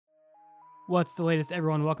What's the latest,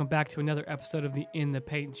 everyone? Welcome back to another episode of the In the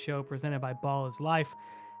Paint Show presented by Ball is Life.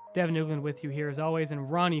 Devin Newland with you here as always,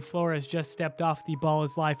 and Ronnie Flores just stepped off the Ball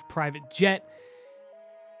is Life private jet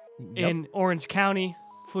in Orange County.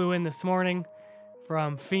 Flew in this morning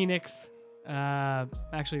from Phoenix.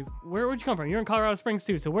 Actually, where'd you come from? You're in Colorado Springs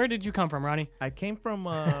too, so where did you come from, Ronnie? I came from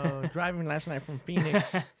driving last night from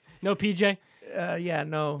Phoenix. No PJ?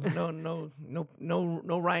 No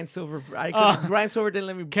Ryan Silver. Ryan Silver didn't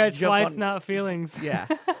let me catch jump flights, on, not feelings. Yeah,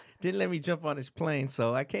 didn't let me jump on his plane.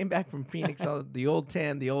 So I came back from Phoenix on the old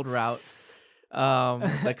 10, the old route,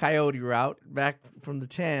 the Coyote route, back from the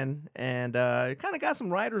 10, and kind of got some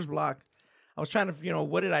writer's block. I was trying to,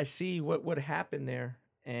 what did I see? What happened there?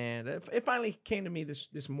 And it finally came to me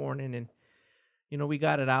this morning, and we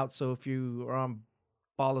got it out. So if you are on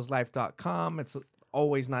ballislife.com, it's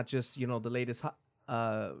always not just the latest crazy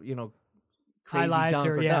highlights dunk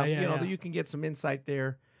or you can get some insight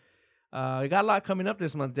there. We got a lot coming up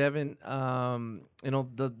this month, Devin.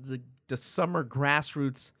 The summer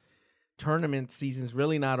grassroots tournament season is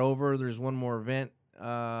really not over. There's one more event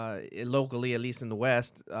locally, at least in the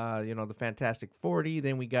West. The Fantastic 40.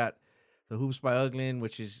 Then we got the Hoops by Uglin,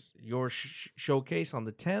 which is your showcase on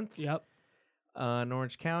the 10th. Yep. In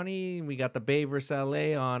Orange County. We got the Bay versus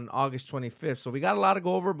LA on August 25th. So we got a lot to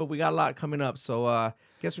go over, but we got a lot coming up. So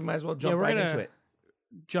guess we might as well jump right into it.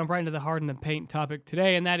 Jump right into the hard in the paint topic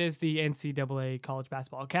today, and that is the NCAA College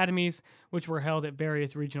Basketball Academies, which were held at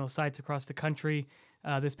various regional sites across the country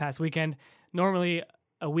this past weekend. Normally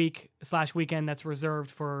a weekend that's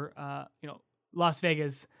reserved for Las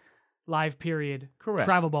Vegas live period. Correct.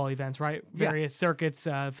 Travel ball events, right? Various circuits,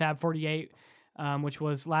 Fab 48, which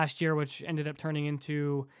was last year, which ended up turning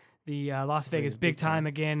into the Las Vegas Big Time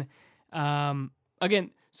again.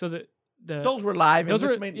 So those were live. Those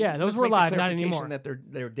were live, not anymore. That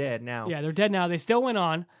they're dead now. Yeah, they're dead now. They still went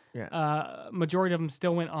on. Yeah. Majority of them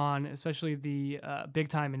still went on, especially the Big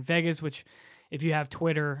Time in Vegas, which if you have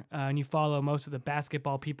Twitter and you follow most of the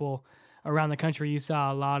basketball people around the country, you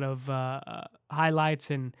saw a lot of highlights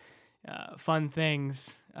and fun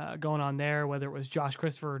things going on there, whether it was Josh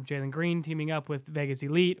Christopher and Jalen Green teaming up with Vegas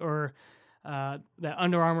Elite, or the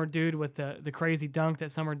Under Armour dude with the crazy dunk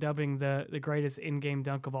that some are dubbing the greatest in-game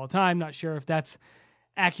dunk of all time. Not sure if that's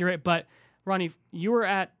accurate, but Ronnie, you were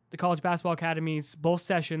at the College Basketball Academies both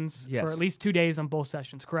sessions for at least 2 days on both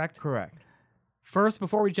sessions, correct? Correct. First,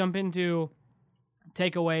 before we jump into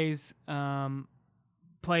takeaways,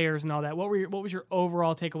 players and all that, what was your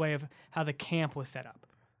overall takeaway of how the camp was set up?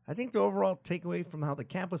 I think the overall takeaway from how the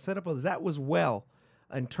camp was set up was that was well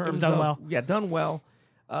in terms it was done of well. Yeah, done well.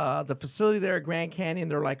 The facility there at Grand Canyon,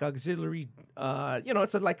 they're like auxiliary.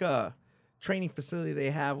 It's like a training facility they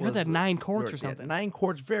have. You had that 9 courts or something. 9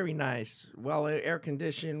 courts, very nice. Well, air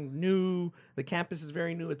conditioned, new. The campus is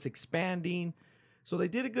very new. It's expanding, so they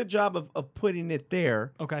did a good job of putting it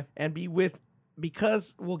there. Okay, and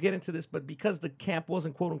because we'll get into this, but because the camp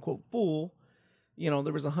wasn't quote unquote full.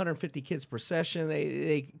 There was 150 kids per session.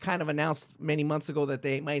 They kind of announced many months ago that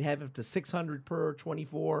they might have up to 600 per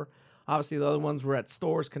 24. Obviously, the other ones were at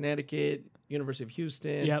Storrs, Connecticut, University of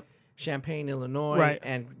Houston, Champaign, Illinois,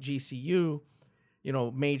 and GCU,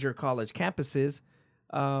 major college campuses.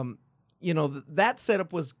 That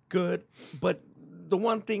setup was good, but the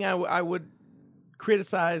one thing I would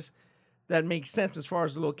criticize that makes sense as far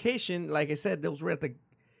as the location, like I said, those were at the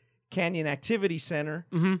Canyon Activity Center.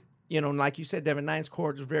 Mm-hmm. Like you said, Devin, 9's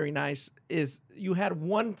court was very nice, is you had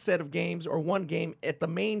one set of games or one game at the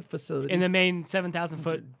main facility. In the main 7,000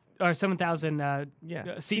 foot or 7,000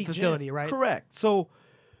 seat facility, gym. Right? Correct. So,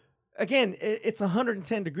 again, it's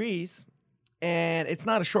 110 degrees, and it's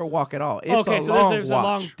not a short walk at all. It's there's a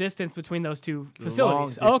long distance between those two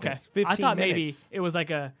facilities. Okay. 15 I thought minutes. maybe it was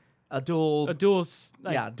like a dual. dual.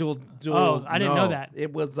 Oh, I didn't know that.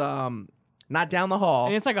 It was not down the hall.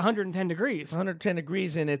 And it's like 110 degrees. It's 110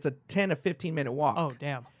 degrees, and it's a 10 to 15-minute walk. Oh,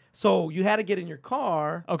 damn. So you had to get in your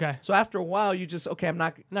car. Okay. So after a while, you just, I'm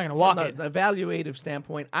not going to walk it. From an evaluative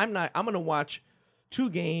standpoint, I'm going to watch 2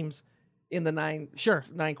 games in the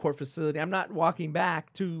 9-court facility. I'm not walking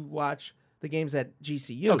back to watch the games at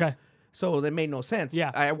GCU. Okay. So that made no sense.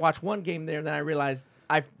 Yeah. I watched one game there, and then I realized,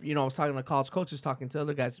 I was talking to college coaches, talking to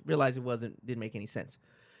other guys, realized didn't make any sense.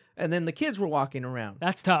 And then the kids were walking around.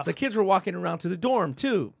 That's tough. The kids were walking around to the dorm,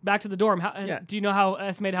 too. Back to the dorm. Do you know how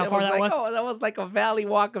far that was? Oh, that was like a valley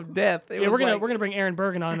walk of death. We're gonna bring Aaron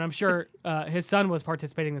Bergen on, and I'm sure his son was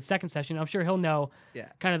participating in the second session. I'm sure he'll know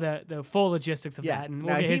kind of the full logistics of that, and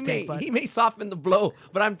we'll get his take. He may soften the blow,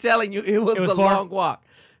 but I'm telling you, it was a long walk.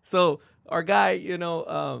 So our guy,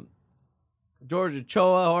 Georgia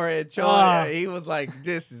Jorge Ochoa, he was like,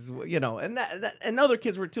 this is, and and other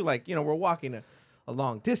kids were too, like, we're walking a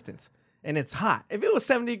long distance and it's hot. If it was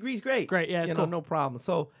 70 degrees, great. Great, yeah, it's cool. No problem.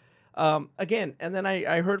 So, again, and then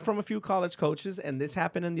I heard from a few college coaches, and this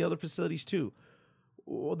happened in the other facilities too.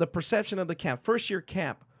 The perception of the camp, first year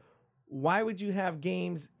camp, why would you have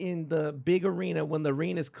games in the big arena when the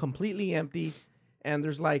arena is completely empty and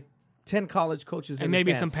there's like 10 college coaches and in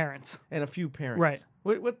maybe the stands some parents and a few parents? Right.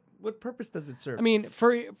 What purpose does it serve? I mean,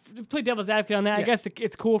 to play devil's advocate on that, Yeah. I guess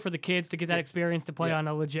it's cool for the kids to get that experience to play on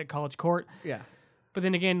a legit college court. Yeah. But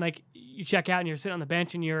then again, like you check out and you're sitting on the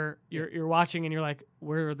bench and you're watching and you're like,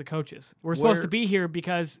 where are the coaches? We're supposed to be here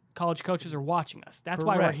because college coaches are watching us. That's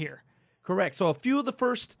why we're here. Correct. So a few of the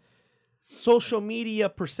first social media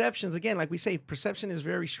perceptions, again, like we say, perception is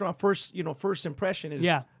very strong. First impression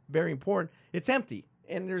is very important. It's empty.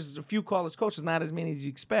 And there's a few college coaches, not as many as you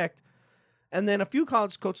expect. And then a few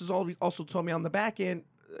college coaches also told me on the back end,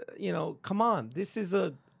 come on, this is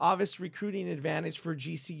a obvious recruiting advantage for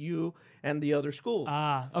GCU and the other schools.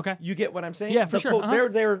 Okay. You get what I'm saying? Yeah, for sure. They're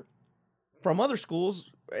there from other schools,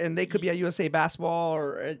 and they could be at USA Basketball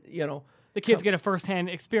or, the kids get a firsthand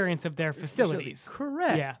experience of their facilities.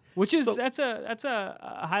 Correct. Yeah, which is that's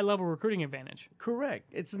a high level recruiting advantage. Correct.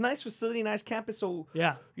 It's a nice facility, nice campus. So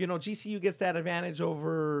GCU gets that advantage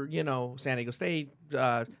over San Diego State,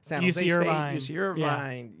 San Jose State, UC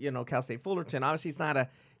Irvine, Cal State Fullerton. Obviously, it's not a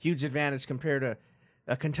huge advantage compared to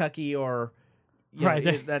a Kentucky or a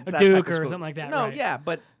Duke or something like that. No, right. yeah,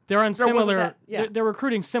 but they're on similar. They're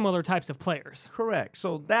recruiting similar types of players. Correct.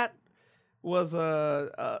 So that was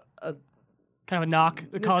a kind of a knock,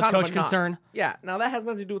 the college coach concern. Yeah. Now that has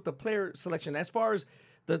nothing to do with the player selection. As far as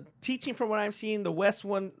the teaching, from what I'm seeing, the West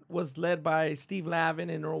one was led by Steve Lavin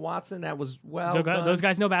and Earl Watson. That was done. Those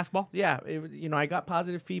guys know basketball. Yeah. I got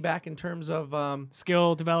positive feedback in terms of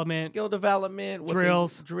skill development,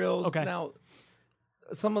 drills. Okay. Now,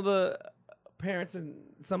 some of the parents and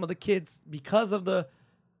some of the kids, because of the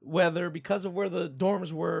weather, because of where the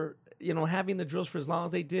dorms were, having the drills for as long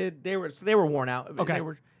as they did, they were worn out. Okay.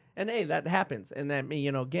 And hey, that happens. And that,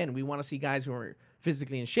 again, we want to see guys who are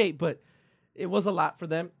physically in shape, but it was a lot for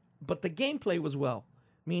them. But the gameplay was well,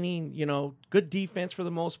 meaning, good defense for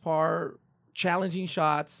the most part, challenging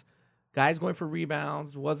shots, guys going for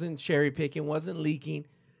rebounds, wasn't cherry picking, wasn't leaking,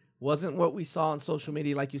 wasn't what we saw on social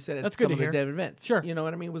media, like you said, at some of the dev events. Sure. You know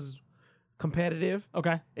what I mean? It was competitive.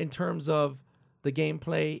 Okay. In terms of the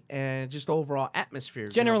gameplay and just overall atmosphere.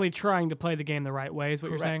 Generally trying to play the game the right way is what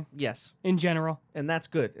Correct. You're saying? Yes. In general. And that's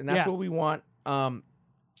good. And that's what we want.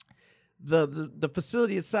 The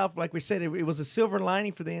facility itself, like we said, it was a silver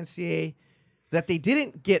lining for the NCAA that they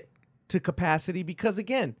didn't get to capacity because,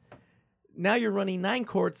 again, now you're running 9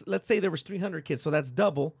 courts. Let's say there was 300 kids, so that's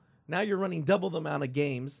double. Now you're running double the amount of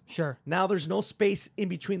games. Sure. Now there's no space in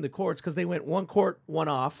between the courts because they went 1 court, 1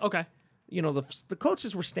 off. Okay. The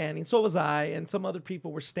coaches were standing, so was I, and some other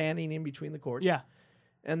people were standing in between the courts. Yeah.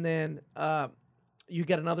 And then you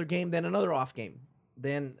get another game, then another off game.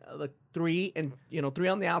 Then 3 and 3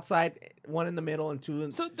 on the outside, 1 in the middle, and 2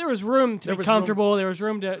 in. So there was room to be comfortable. There was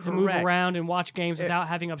room to move around and watch games without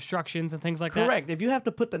having obstructions and things like that. Correct. If you have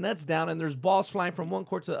to put the nets down and there's balls flying from one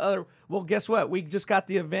court to the other, well, guess what? We just got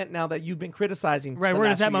the event now that you've been criticizing. Right. Where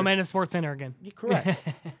is that Momentum Sports Center again? Correct.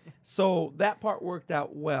 So that part worked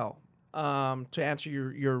out well. To answer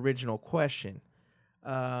your original question,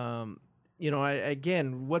 again,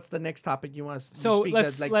 what's the next topic you want to speak?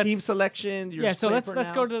 Let's team selection. So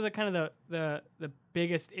let's go to the kind of the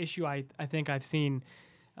biggest issue I think I've seen,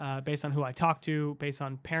 based on who I talked to, based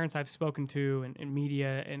on parents I've spoken to, and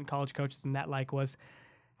media and college coaches and that was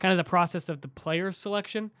kind of the process of the player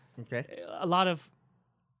selection. Okay, a lot of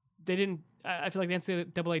I feel like the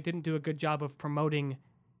NCAA didn't do a good job of promoting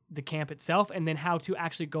the camp itself, and then how to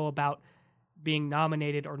actually go about being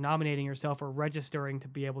nominated or nominating yourself or registering to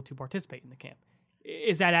be able to participate in the camp.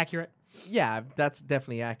 Is that accurate? Yeah, that's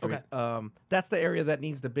definitely accurate. Okay. That's the area that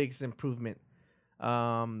needs the biggest improvement. The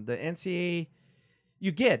NCAA,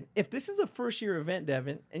 if this is a first-year event,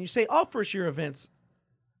 Devin, and you say all first-year events,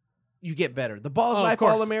 you get better. The Balls Life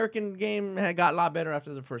All-American game got a lot better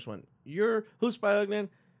after the first one. Your Hoops by Ugnan,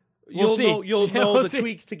 you'll know the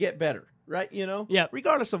tweaks to get better. Right, Yeah.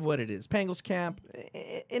 Regardless of what it is, Pangos Camp,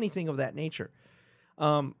 anything of that nature.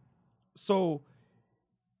 So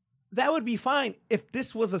that would be fine if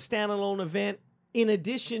this was a standalone event in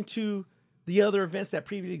addition to the other events that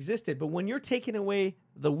previously existed. But when you're taking away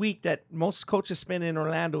the week that most coaches spend in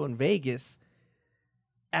Orlando and Vegas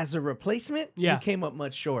as a replacement, you came up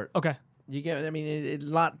much short. Okay, you get. I mean, a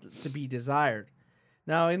lot to be desired.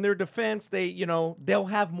 Now, in their defense, they'll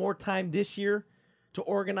have more time this year to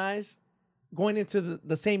organize. going into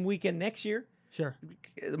the same weekend next year. Sure.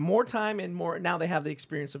 More time and more. Now they have the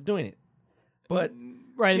experience of doing it. But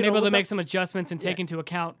right, and you know, able to make some adjustments and take Yeah. into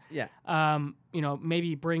account, yeah,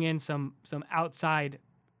 maybe bring in some outside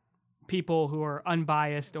people who are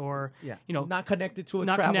unbiased or not connected to a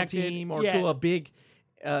not travel connected, team or yeah. to a big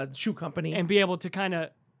shoe company. and be able to kind of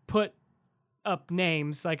put up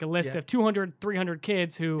names like a list Yeah. of 200, 300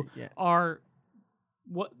 kids who Yeah. are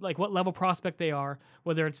what level prospect they are,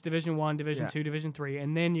 whether it's Division 1, Division Yeah. 2, Division 3,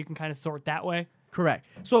 and then you can kind of sort that way. Correct.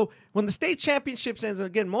 So when the state championships ends,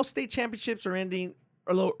 again, most state championships are ending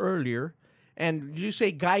a little earlier. And you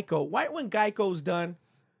say Geico. Right when Geico's done,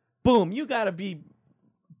 boom, you got to be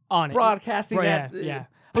On it. broadcasting Right, that, yeah.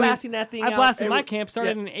 blasting that thing I out. blasted my camp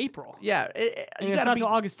started in April. Yeah. And You it's gotta not be till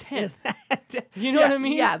August 10th. You know Yeah, what I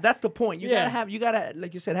mean? Yeah, that's the point. You Yeah. you gotta,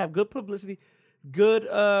 like you said, have good publicity,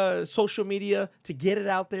 good social media to get it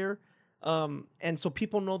out there. And so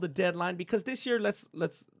people know the deadline, because this year,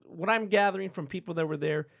 what I'm gathering from people that were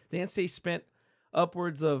there, the NCAA spent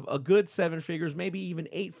upwards of a good 7 figures, maybe even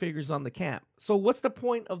 8 figures on the camp. So what's the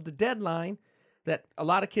point of the deadline that a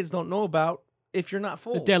lot of kids don't know about if you're not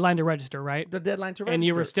full? The deadline to register, right? The deadline to register. And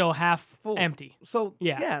you were still half Full. empty. So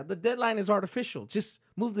Yeah. the deadline is artificial. Just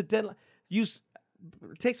move the deadline.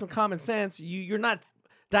 Take some common sense. You're not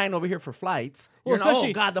dying over here for flights. Well, You're not, especially-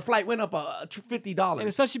 oh God, the flight went up $50. And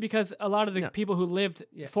especially because a lot of the Yeah. people who lived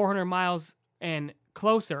 400 miles and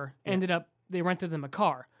closer ended up, they rented them a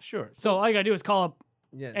car. Sure. So all you got to do is call up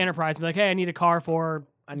Yeah. Enterprise and be like, hey, I need a car for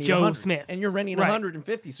I need Joe 100. Smith. And you're renting Right.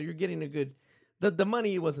 150, so you're getting a good. The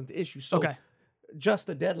money wasn't the issue. So Okay. just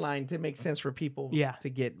the deadline to make sense for people Yeah. to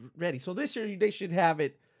get ready. So this year they should have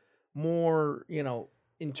it more,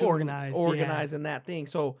 in tune, Organized, in that thing.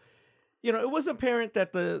 So, it was apparent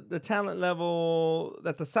that the talent level,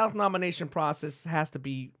 that the South nomination process has to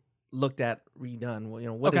be looked at, redone.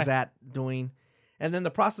 Well, what is Okay. that doing? And then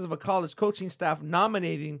the process of a college coaching staff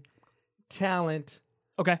nominating talent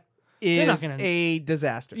Okay. They're not is gonna- a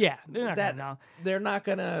disaster. Yeah. They're not That- going to know. They're not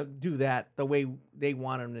going to do that the way they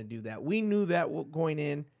want them to do that. We knew that going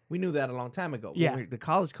in. We knew that a long time ago. Yeah. The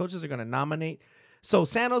college coaches are going to nominate. So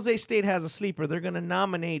San Jose State has a sleeper. They're going to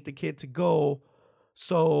nominate the kid to go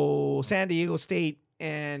so San Diego State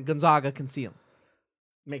and Gonzaga can see him.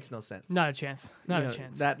 Makes no sense. Not a chance. Not You a know,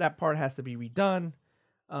 chance. That part has to be redone.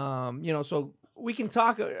 So we can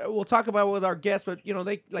talk. We'll talk about it with our guests, but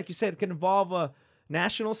they, like you said, can involve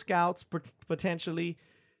national scouts potentially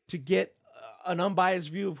to get an unbiased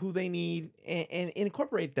view of who they need and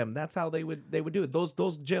incorporate them. That's how they would do it.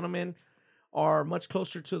 Those gentlemen are much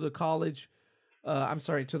closer to the college.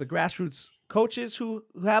 To the grassroots coaches who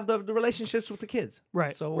have the relationships with the kids.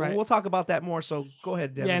 Right. So right. we'll talk about that more. So go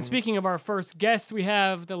ahead, Devin. Yeah, and speaking of our first guest, we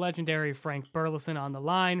have the legendary Frank Burleson on the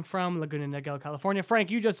line from Laguna Niguel, California. Frank,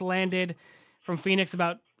 you just landed from Phoenix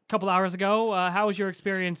about a couple hours ago. How was your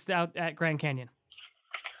experience out at Grand Canyon?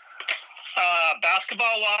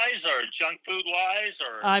 Basketball-wise or junk food-wise?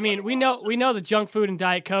 Or I mean, we know the junk food and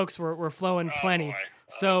Diet Cokes were flowing plenty. boy.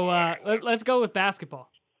 So let's go with basketball.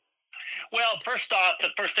 Well, first off, the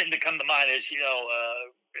first thing to come to mind is,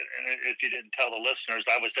 and if you didn't tell the listeners,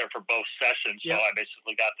 I was there for both sessions. So Yep. I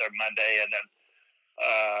basically got there Monday and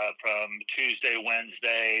then from Tuesday,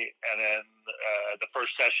 Wednesday, and then the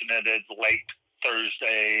first session ended late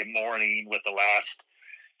Thursday morning with the last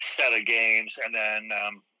set of games. And then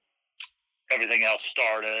everything else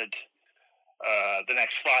started the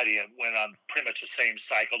next Friday and went on pretty much the same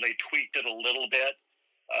cycle. They tweaked it a little bit.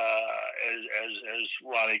 As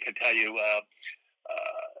Ronnie could tell you,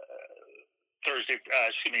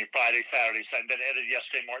 Friday, Saturday, Sunday, then ended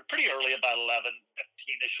yesterday morning, pretty early, about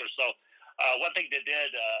 11:15ish or so. One thing they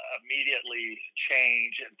did immediately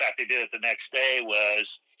change, in fact, they did it the next day,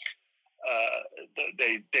 was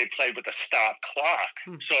they played with a stop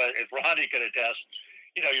clock. So if Ronnie could attest,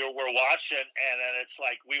 we're watching, and then it's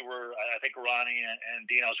like I think Ronnie and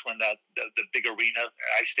Dinos were in the big arena.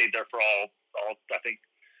 I stayed there for all I think,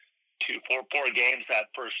 4 games that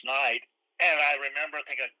first night. And I remember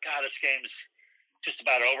thinking, God, this game's just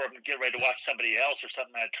about over. I'm getting ready to watch somebody else or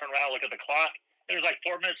something. And I turn around, look at the clock. There was like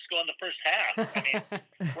 4 minutes to go in the first half. I mean,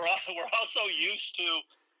 we're also used to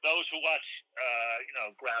those who watch,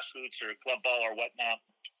 grassroots or club ball or whatnot,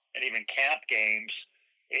 and even camp games,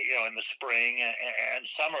 in the spring and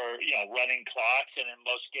summer, running clocks. And in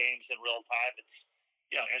most games in real time, it's,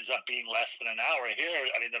 ends up being less than an hour. Here,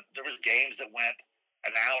 I mean, there was games that went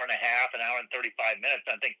an hour and a half, an hour and 35 minutes.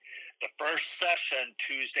 I think the first session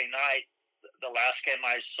Tuesday night, the last game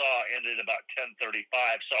I saw ended about 10:35.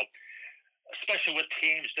 So especially with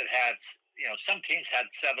teams that had, some teams had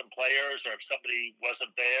 7 players, or if somebody wasn't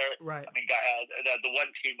there. Right. I mean, the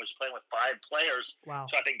one team was playing with 5 players. Wow.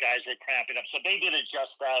 So I think guys were cramping up. So they did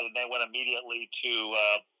adjust that, and they went immediately to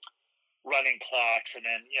running clocks, and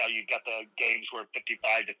then you got the games were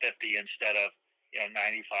 55 to 50 instead of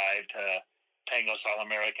 95 to Pangos All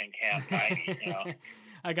American Camp 90.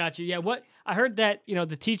 I got you. Yeah, what I heard that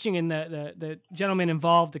the teaching and the gentlemen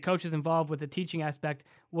involved, the coaches involved with the teaching aspect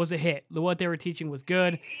was a hit. What they were teaching was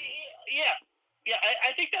good. Yeah.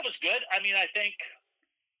 I think that was good. I mean, I think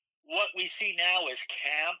what we see now is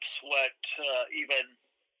camps. What even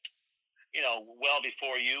well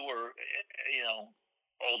before you were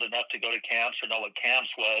old enough to go to camps or know what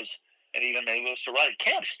camps was, and even maybe it was to run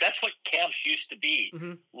camps. That's what camps used to be.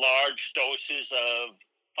 Mm-hmm. Large doses of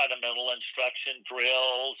fundamental instruction,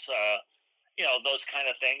 drills, those kind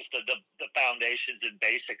of things, the foundations and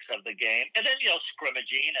basics of the game. And then,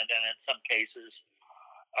 scrimmaging, and then in some cases,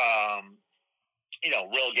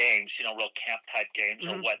 real games, real camp-type games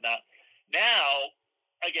or whatnot. Now,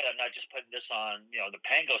 again, I'm not just putting this on, the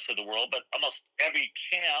Pangos of the world, but almost every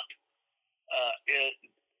camp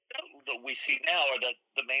that we see now are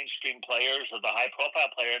the mainstream players or the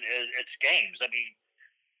high-profile player, it's games. I mean,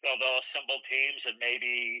 they'll assemble teams, and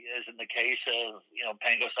maybe, as in the case of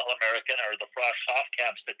Pangos All American or the Frost soft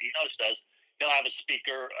camps that Dinos does, he'll have a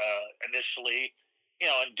speaker initially,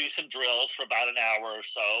 and do some drills for about an hour or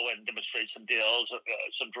so, and demonstrate some drills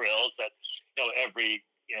that every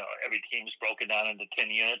team's broken down into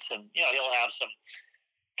 10 units, and he'll have some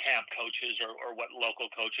camp coaches or what local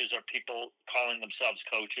coaches or people calling themselves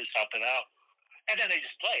coaches helping out, and then they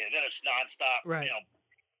just play, and then it's nonstop, right.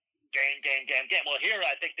 Game. Well, here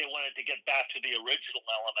I think they wanted to get back to the original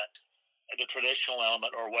element, the traditional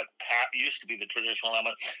element, or what used to be the traditional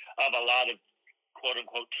element of a lot of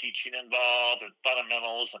quote-unquote teaching involved, and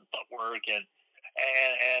fundamentals and footwork, and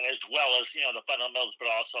as well as the fundamentals, but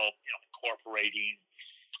also incorporating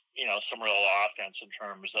some real offense in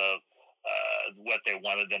terms of what they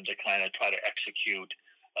wanted them to kind of try to execute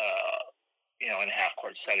in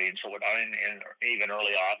half-court settings or whatnot, and even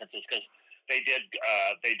early offenses, because they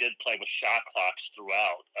did play with shot clocks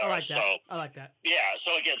throughout. I like that. I like that. Yeah.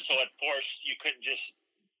 So again, at first you couldn't just.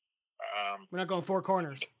 We're not going 4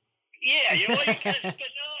 corners. Yeah, you can't. No.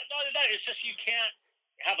 It's just you can't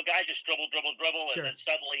have a guy just dribble, Sure. and then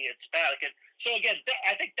suddenly it's back. And so again,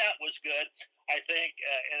 I think that was good. I think,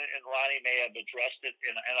 and Ronnie may have addressed it,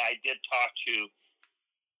 and I did talk to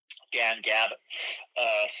Dan Gabbett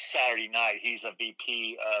Saturday night. He's a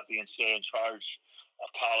VP of the NCAA in charge of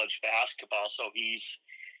college basketball, so he's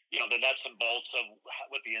the nuts and bolts of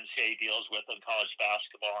what the NCAA deals with in college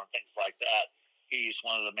basketball and things like that. He's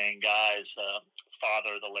one of the main guys.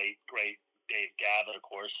 Father of the late great Dave Gabbett, of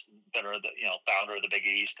course, founder of the Big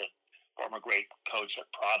East and former great coach at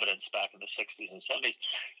Providence back in the 60s and 70s.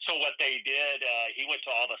 So what they did, he went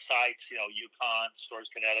to all the sites, UConn,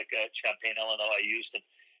 Storrs, Connecticut, Champaign, Illinois, Houston.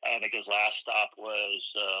 I think his last stop was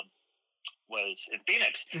in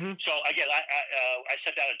Phoenix. Mm-hmm. So again, I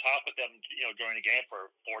sat down and talked with them, during the game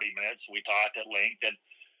for 40 minutes. We talked at length, and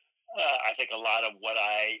I think a lot of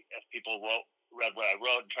if people read what I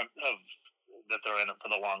wrote in terms of that they're in it for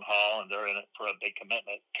the long haul and they're in it for a big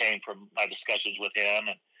commitment, came from my discussions with him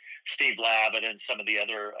and Steve Lavin and some of the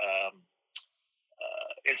other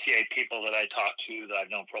NCAA people that I talked to that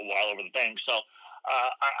I've known for a while over the thing. So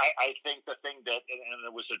I think the thing that, and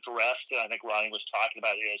it was addressed, and I think Ronnie was talking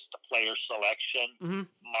about, is the player selection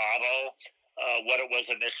model. What it was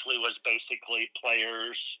initially was basically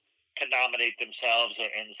players can nominate themselves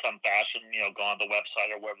in some fashion, go on the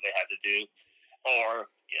website or whatever they had to do, or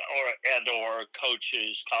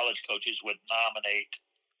coaches, college coaches would nominate,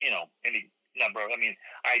 any number. I mean,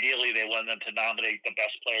 ideally they wanted them to nominate the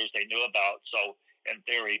best players they knew about. So in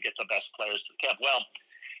theory, get the best players to the camp. Well,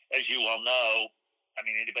 as you well know, I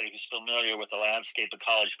mean, anybody who's familiar with the landscape of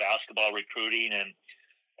college basketball recruiting and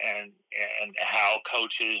how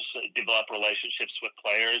coaches develop relationships with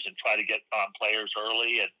players and try to get on players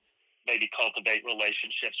early and maybe cultivate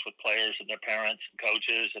relationships with players and their parents and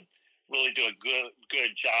coaches and really do a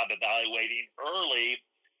good job evaluating early,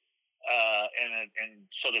 and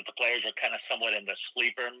so that the players are kind of somewhat in the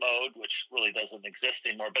sleeper mode, which really doesn't exist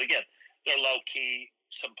anymore. But again, they're low key,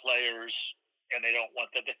 some players, and they don't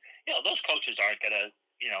want that. Those coaches aren't going to,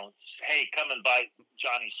 hey, come invite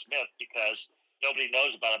Johnny Smith because nobody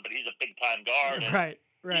knows about him, but he's a big time guard. And right.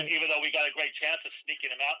 Even though we got a great chance of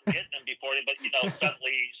sneaking him out and getting him before him, but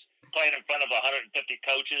suddenly he's playing in front of 150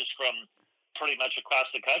 coaches from pretty much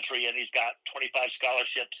across the country, and he's got 25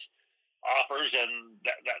 scholarships offers, and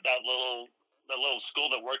that little school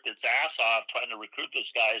that worked its ass off trying to recruit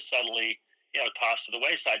this guy is suddenly tossed to the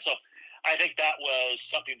wayside. So I think that was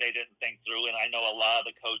something they didn't think through, and I know a lot of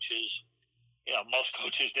the coaches, most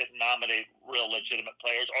coaches didn't nominate real legitimate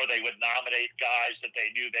players, or they would nominate guys that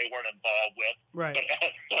they knew they weren't involved with, right?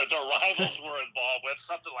 But their rivals were involved with,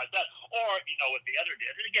 something like that. Or, what the other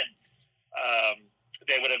did, and again,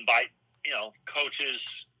 they would invite,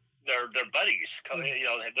 coaches, their buddies,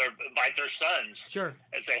 invite their sons, sure,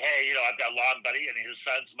 and say, hey, I've got a long buddy, and his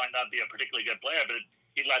sons might not be a particularly good player, but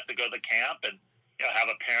he'd like to go to the camp and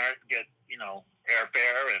have a parent get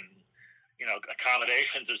airfare and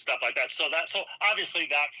accommodations and stuff like that. So obviously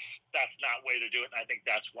that's not way to do it, and I think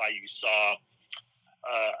that's why you saw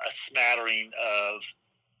a smattering of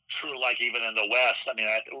true, like even in the West. I mean,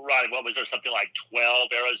 what was there, something like 12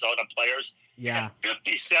 Arizona players? Yeah,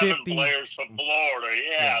 57 players from Florida.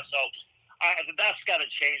 Yeah. So that's got to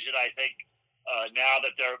change it. I think now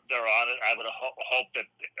that they're on it, I would hope that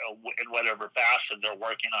in whatever fashion they're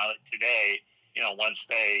working on it today. Once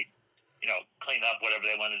they clean up whatever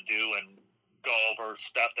they want to do and go over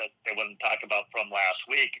stuff that they wouldn't talk about from last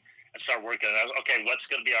week and start working on, okay, what's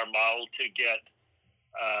going to be our model to get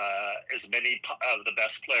as many of the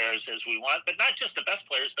best players as we want, but not just the best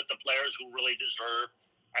players, but the players who really deserve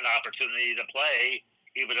an opportunity to play,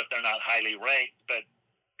 even if they're not highly ranked, but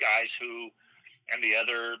guys who and the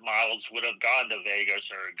other models would have gone to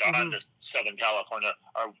Vegas or gone to Southern California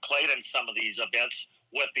or played in some of these events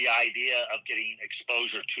with the idea of getting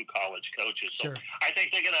exposure to college coaches. So I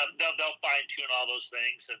think they'll fine tune all those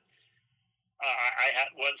things. And I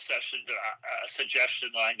had one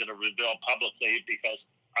suggestion I'm going to reveal publicly because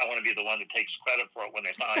I want to be the one that takes credit for it when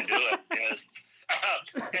they finally do it.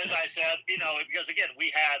 As I said, because again,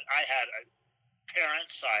 I had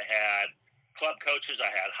parents, I had club coaches,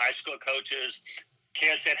 I had high school coaches.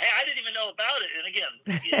 Kids said, "Hey, I didn't even know about it." And again,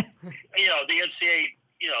 the NCAA,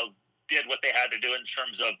 did what they had to do in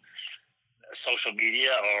terms of social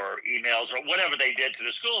media or emails or whatever they did to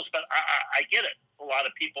the schools. But I get it. A lot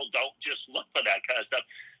of people don't just look for that kind of stuff.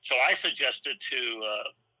 So I suggested to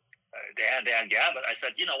Dan Gabbett, I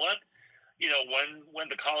said, you know what? When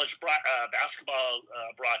the college basketball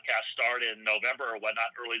broadcast started in November or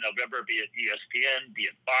whatnot, early November, be it ESPN, be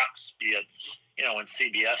it Fox, be it, when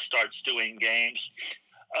CBS starts doing games,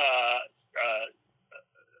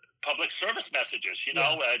 public service messages,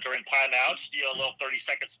 during timeouts, a little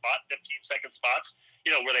 30-second spot, 15-second spots,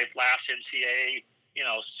 where they flash NCAA,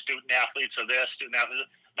 student athletes or this, student athletes.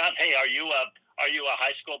 Not, hey, are you a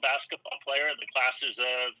high school basketball player in the classes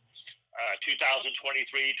of 2023,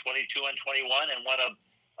 22, and 21 and want to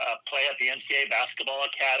play at the NCAA Basketball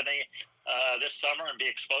Academy this summer and be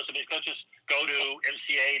exposed to these coaches? Go to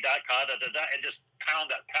NCAA.com and just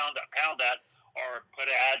pound that, or put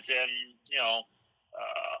ads in,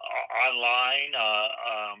 online,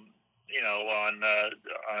 on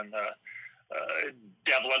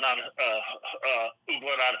Devlin on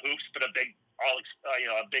Oogling on Hoops, but a big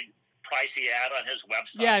pricey ad on his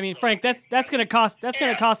website. Yeah, I mean, Frank, that's gonna cost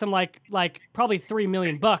him like probably $3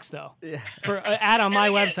 million though. Yeah. For an ad on my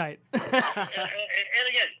website. and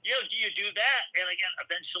again, you do that, and again,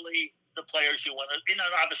 eventually the players you want to,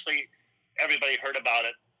 obviously everybody heard about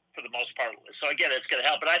it for the most part. So again, it's going to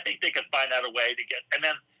help, but I think they could find out a way to get, and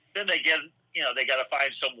then they get, they got to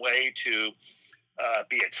find some way to,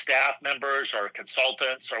 be it staff members or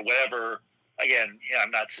consultants or whatever. Again,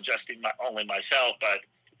 I'm not suggesting only myself, but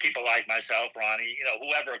people like myself, Ronnie,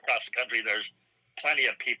 whoever across the country, there's plenty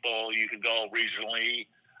of people you can go regionally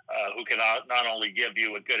who can not only give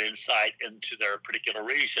you a good insight into their particular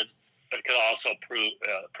region, but could also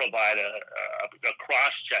provide a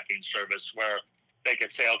cross-checking service where they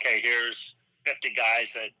could say, okay, here's 50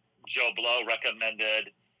 guys that Joe Blow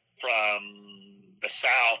recommended from the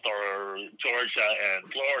South or Georgia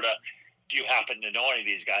and Florida. Do you happen to know any of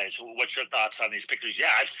these guys? What's your thoughts on these pictures?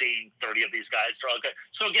 Yeah, I've seen 30 of these guys. They're all good.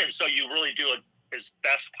 So again, you really do as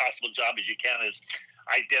best possible job as you can is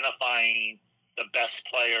identifying the best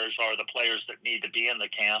players or the players that need to be in the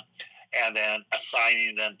camp, and then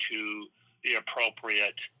assigning them to the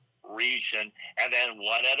appropriate region. And then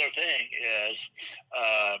one other thing is,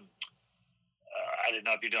 I didn't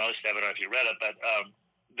know if you noticed that or if you read it, but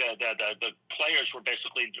the players were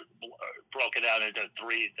basically broken down into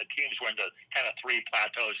three. The teams were into kind of three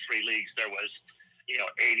plateaus, three leagues. There was,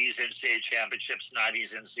 80s NCAA championships,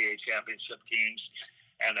 90s NCAA championship teams,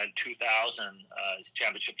 and then 2000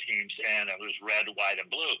 championship teams, and it was red, white, and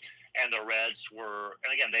blue. And the Reds were,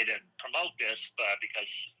 and again, they didn't promote this, but because,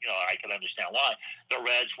 I can understand why. The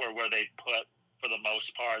Reds were where they put, for the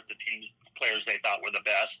most part, the players they thought were the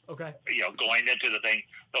best. Okay. Going into the thing,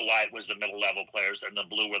 the white was the middle level players, and the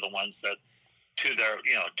blue were the ones that to their,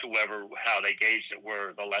 to whoever, how they gauged it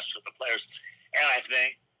were the lesser of the players. And I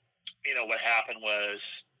think, what happened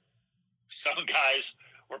was some guys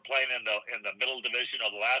were playing in the middle division or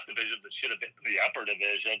the last division that should have been in the upper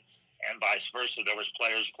division, and vice versa. There was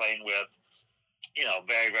players playing with,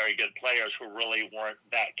 very, very good players who really weren't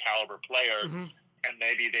that caliber player, and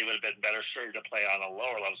maybe they would have been better served to play on a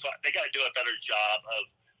lower level. So they got to do a better job of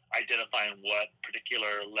identifying what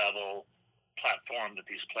particular level platform that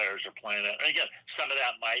these players are playing at. And again, some of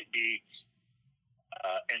that might be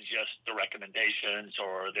in just the recommendations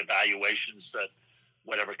or the evaluations that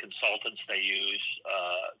whatever consultants they use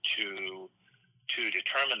to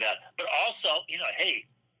determine that. But also, hey,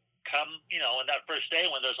 come, in that first day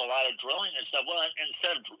when there's a lot of drilling and stuff, well,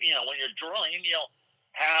 instead of, when you're drilling,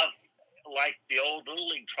 have like the old Little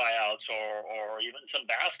League tryouts or even some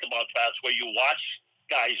basketball tryouts where you watch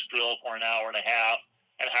guys drill for an hour and a half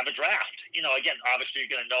and have a draft. Again, obviously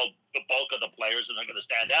you're going to know the bulk of the players and they're going to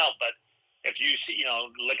stand out, but if you see,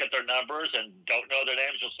 look at their numbers and don't know their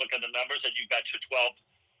names, just look at the numbers and you've got your 12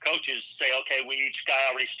 coaches say, okay, each guy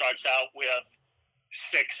already starts out with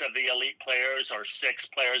 6 of the elite players or 6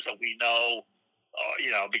 players that we know,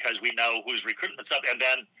 because we know who's recruiting and stuff. And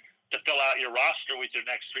then to fill out your roster with your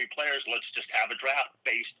next 3 players, let's just have a draft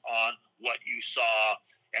based on what you saw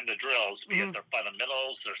in the drills, be it their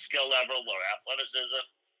fundamentals, their skill level, their athleticism,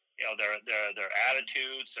 their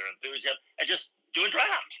attitudes, their enthusiasm, and just do a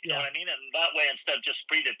draft. You know what I mean? And that way, instead of just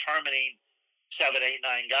predetermining 7, 8,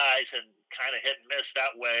 9 guys and kind of hit and miss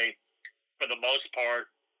that way, for the most part,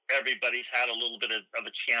 everybody's had a little bit of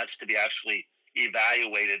a chance to be actually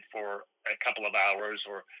evaluated for a couple of hours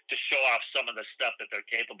or to show off some of the stuff that they're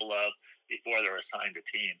capable of before they're assigned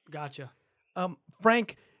a team. Gotcha.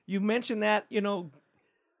 Frank, you mentioned that, it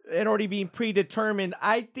already being predetermined.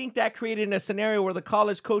 I think that created a scenario where the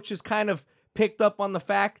college coaches kind of picked up on the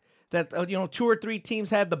fact that, 2 or 3 teams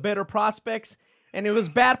had the better prospects. And it was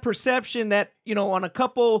bad perception that, on a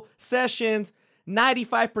couple sessions,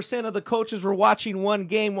 95% of the coaches were watching one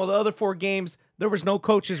game, while the other 4 games, there was no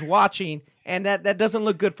coaches watching. And that doesn't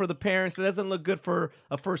look good for the parents. It doesn't look good for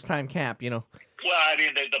a first-time camp, Well, I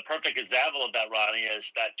mean, the perfect example of that, Ronnie,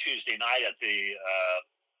 is that Tuesday night at the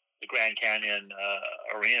Grand Canyon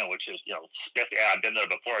Arena, which is, spiffy. I've been there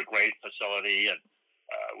before, a great facility, and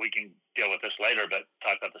we can deal with this later, but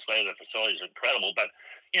talk about this later. The facility is incredible. But,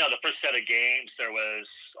 the first set of games, there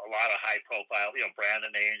was a lot of high profile,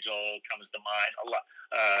 Brandon Angel comes to mind, a lot,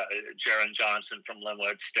 Jaron Johnson from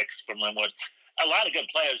Linwood, Sticks from Linwood, a lot of good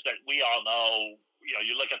players that we all know.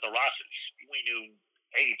 You look at the roster, we knew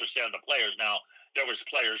 80% of the players. Now, there was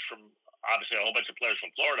players from, obviously a whole bunch of players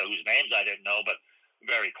from Florida whose names I didn't know, but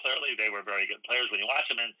very clearly they were very good players when you watch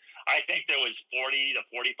them. And I think there was 40 to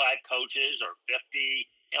 45 coaches or 50,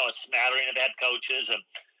 a smattering of head coaches, and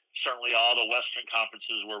certainly all the Western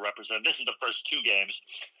conferences were represented. This is the first 2 games.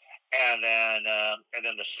 And then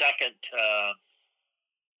the second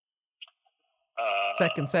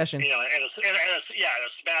second session, and a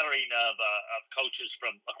smattering of coaches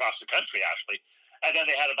from across the country, actually. And then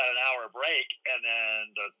they had about an hour break, and then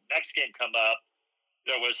the next game come up.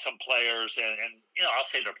 There was some players, and I'll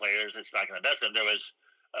say they're players. It's not going to mess them. There was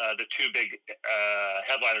the 2 big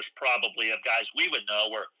headliners, probably, of guys we would know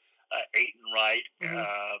were Aiton Wright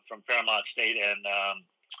from Fairmont State and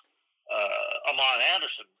Amon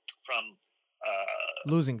Anderson from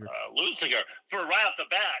Lusinger. For right off the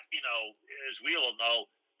bat, as we all know,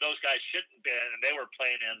 those guys shouldn't have been, and they were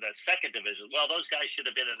playing in the second division. Well, those guys should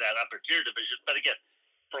have been in that upper tier division, but again,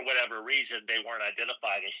 for whatever reason, they weren't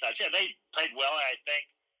identified as such. And they played well. I think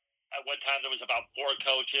at one time there was about 4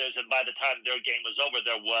 coaches, and by the time their game was over,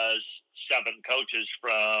 there was 7 coaches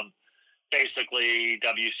from basically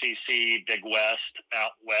WCC, Big West,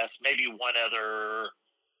 Mountain West, maybe one other.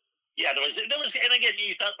 Yeah, there was, and again,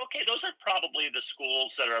 you thought, okay, those are probably the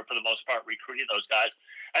schools that are, for the most part, recruiting those guys.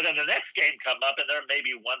 And then the next game come up, and there may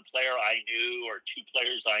be 1 player I knew or 2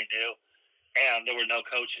 players I knew. And there were no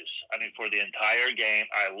coaches. I mean, for the entire game,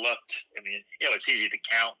 I looked. I mean, it's easy to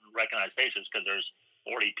count and recognize faces because there's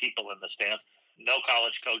 40 people in the stands. No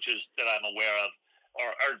college coaches that I'm aware of,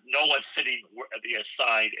 or no one sitting at the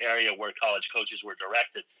assigned area where college coaches were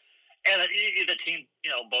directed. And the team,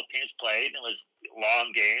 both teams played. It was a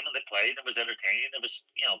long game, and they played. It was entertaining. It was,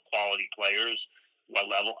 quality players. What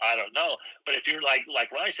level? I don't know. But if you're like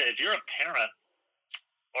Ronnie said, if you're a parent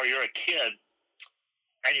or you're a kid,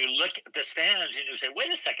 and you look at the stands and you say,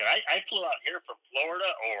 wait a second, I flew out here from Florida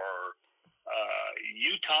or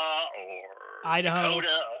Utah or Idaho,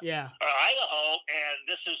 Dakota or Idaho, and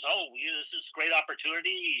this is a great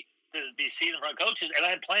opportunity to be seen in front of coaches. And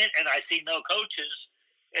I'm playing, and I see no coaches.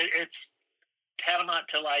 It's tantamount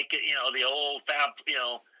to like, the old Fab,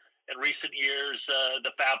 in recent years,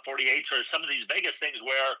 the Fab 48s or some of these Vegas things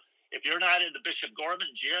where if you're not in the Bishop Gorman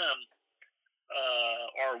gym,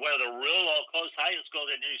 or one of the real close high school,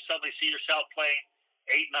 then you suddenly see yourself playing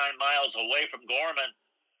 8-9 miles away from Gorman,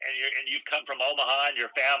 and you've come from Omaha and your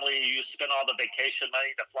family, you spend all the vacation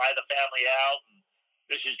money to fly the family out, and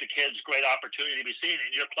this is the kids' great opportunity to be seen,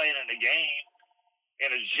 and you're playing in a game in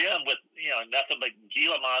a gym with nothing but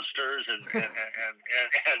Gila monsters and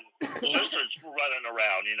lizards running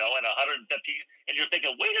around, and 115, and you're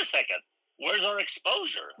thinking, wait a second, where's our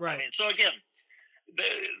exposure? Right. I mean, so again,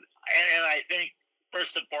 and I think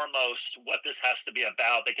first and foremost, what this has to be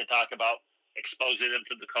about, they could talk about exposing them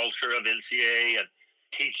to the culture of NCAA and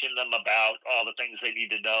teaching them about all the things they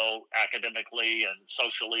need to know academically and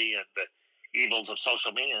socially and the evils of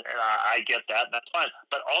social media. And I get that, and that's fine.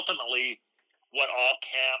 But ultimately, what all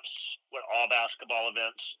camps, what all basketball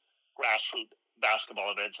events, grassroots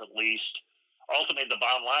basketball events at least, ultimately the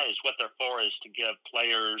bottom line is what they're for is to give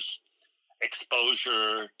players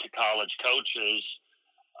exposure to college coaches.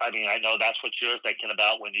 I mean, I know that's what you're thinking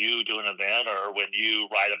about when you do an event or when you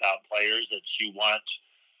write about players, that you want,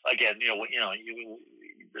 again,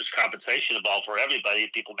 there's compensation involved for everybody.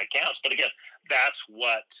 People make counts. But again, that's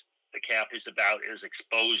what the camp is about, is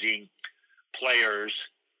exposing players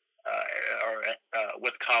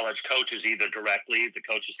with college coaches, either directly, the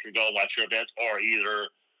coaches can go and watch your events, or either,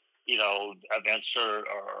 events are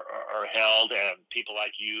held and people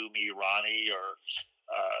like you, me, Ronnie, or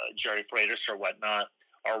Jerry Freitas or whatnot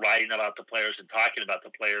are writing about the players and talking about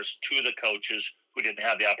the players to the coaches who didn't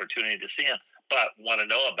have the opportunity to see them, but want to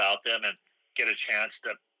know about them and get a chance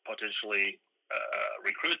to potentially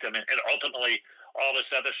recruit them. And ultimately, all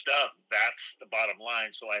this other stuff, that's the bottom line.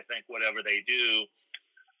 So I think whatever they do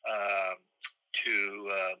to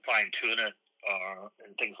fine-tune it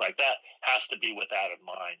and things like that has to be with that in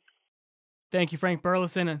mind. Thank you, Frank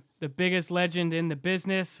Burleson, the biggest legend in the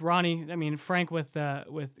business. Ronnie, Frank with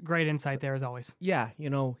great insight there as always. Yeah,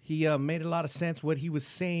 he made a lot of sense. What he was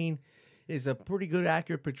saying is a pretty good,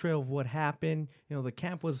 accurate portrayal of what happened. The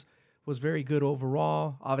camp was very good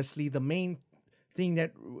overall. Obviously, the main thing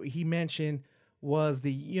that he mentioned was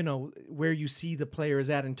the where you see the players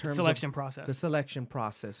at in terms selection of process. The selection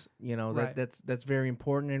process. Right. That's very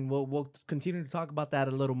important, and we'll continue to talk about that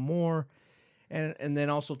a little more. And then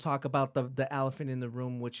also talk about the elephant in the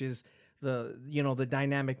room, which is the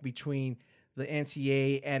dynamic between the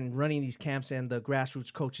NCAA and running these camps and the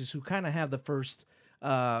grassroots coaches who kind of have the first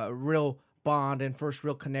real bond and first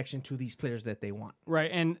real connection to these players that they want. Right,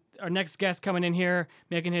 and our next guest coming in here,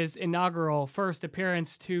 making his inaugural first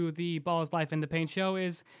appearance to the Ball is Life in the Paint show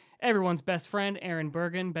is everyone's best friend, Aaron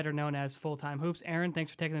Bergen, better known as Full Time Hoops. Aaron,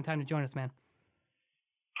 thanks for taking the time to join us, man.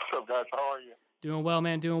 What's up, guys? How are you? Doing well,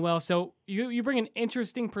 man. Doing well. So you bring an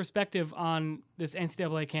interesting perspective on this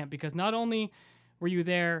NCAA camp, because not only were you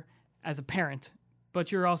there as a parent,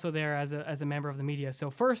 but you're also there as a member of the media. So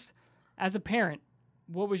first, as a parent,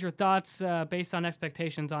 what was your thoughts based on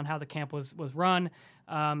expectations on how the camp was run,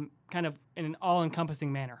 kind of in an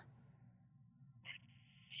all-encompassing manner?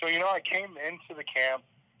 So, I came into the camp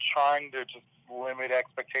trying to just limit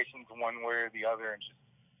expectations one way or the other, and just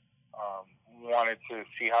wanted to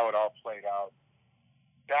see how it all played out.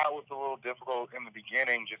 That was a little difficult in the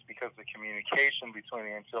beginning just because the communication between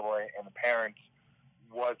the NCAA and the parents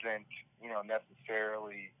wasn't,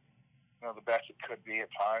 necessarily, the best it could be at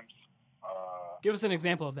times. Give us an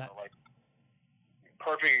example of that.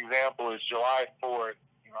 Perfect example is July 4th.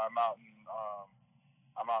 I'm out in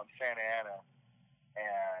Santa Ana,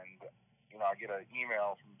 and I get an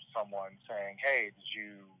email from someone saying, "Hey, did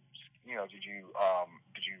you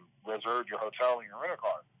reserve your hotel and your rental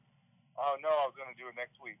car?" "Oh no, I was going to do it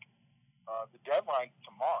next week." The deadline's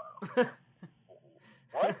tomorrow.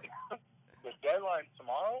 What? The deadline's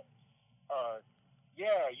tomorrow?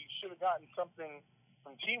 Yeah, you should have gotten something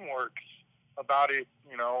from Teamworks about it,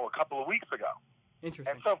 a couple of weeks ago.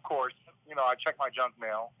 Interesting. And so, of course, I check my junk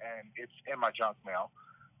mail, and it's in my junk mail.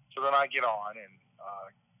 So then I get on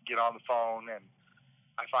the phone, and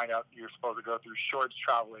I find out you're supposed to go through Shorts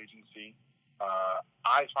Travel Agency.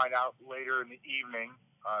 I find out later in the evening,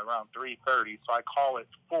 around 3:30, so I call at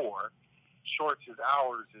 4. Shorts'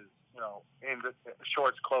 hours is,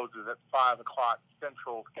 Shorts closes at 5 o'clock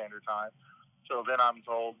Central Standard Time. So then I'm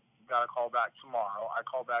told, got to call back tomorrow. I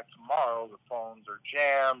call back tomorrow. The phones are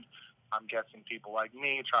jammed. I'm guessing people like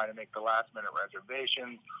me trying to make the last-minute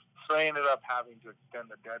reservations. So I ended up having to extend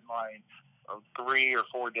the deadline of 3 or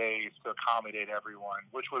 4 days to accommodate everyone,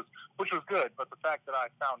 which was good. But the fact that I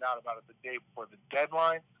found out about it the day before the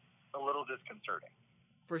deadline, a little disconcerting.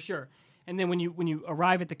 For sure. And then when you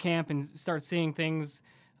arrive at the camp and start seeing things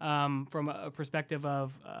from a perspective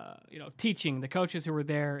of teaching, the coaches who were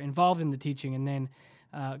there involved in the teaching, and then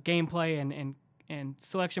gameplay and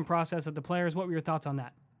selection process of the players, what were your thoughts on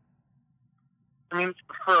that? I mean,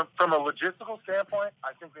 from a logistical standpoint,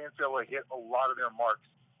 I think the NCAA hit a lot of their marks,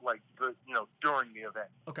 during the event.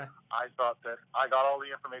 Okay. I thought that I got all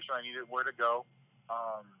the information I needed, where to go.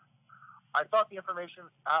 I thought the information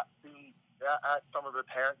at some of the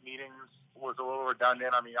parent meetings was a little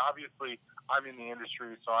redundant. I mean, obviously, I'm in the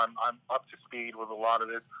industry, so I'm up to speed with a lot of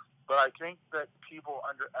this. But I think that people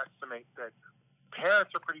underestimate that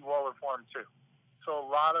parents are pretty well informed too. So a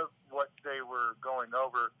lot of what they were going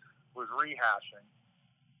over was rehashing,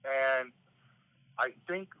 and I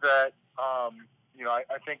think that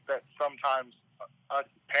I think that sometimes us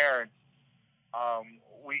parents,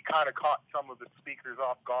 we kind of caught some of the speakers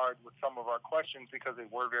off guard with some of our questions because they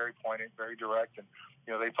were very pointed, very direct, and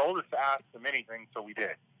they told us to ask them anything, so we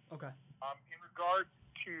did. Okay. In regards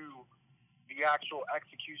to the actual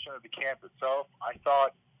execution of the camp itself, I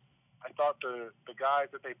thought the guys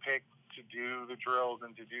that they picked to do the drills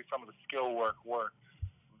and to do some of the skill work were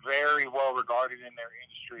very well regarded in their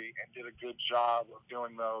industry and did a good job of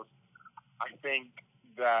doing those. I think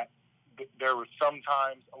that there was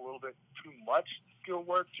sometimes a little bit too much skill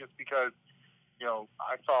work just because,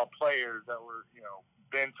 I saw players that were,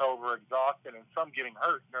 bent over, exhausted, and some getting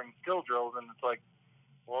hurt during skill drills, and it's like,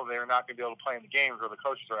 well, they're not going to be able to play in the games where the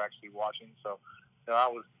coaches are actually watching. So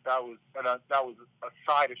that was a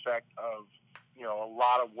side effect of, a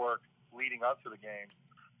lot of work leading up to the games.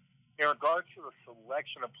 In regards to the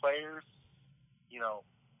selection of players,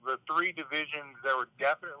 the three divisions, there were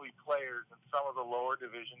definitely players in some of the lower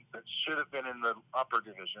divisions that should have been in the upper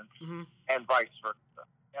division, and vice versa.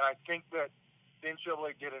 And I think that the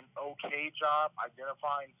NCAA did an okay job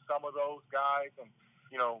identifying some of those guys. And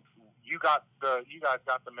you guys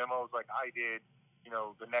got the memos like I did.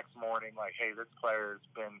 The next morning, like, hey, this player's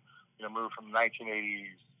been moved from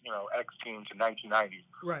 1980s X team to 1990s.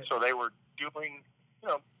 Right. So they were doing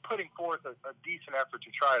putting forth a decent effort to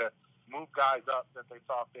try to move guys up that they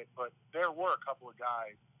saw fit. But there were a couple of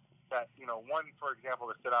guys that, one, for example,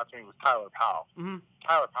 that stood out to me was Tyler Powell. Mm-hmm.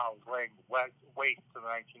 Tyler Powell was laying waste to the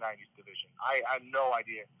 1990s division. I have no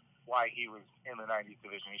idea why he was in the 90s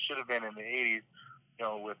division. He should have been in the 80s,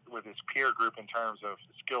 with his peer group in terms of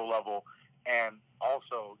skill level and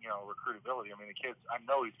also, recruitability. I mean, the kids, I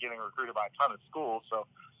know he's getting recruited by a ton of schools, so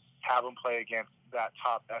have him play against that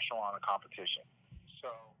top echelon of competition. So,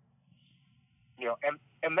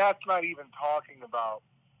 and that's not even talking about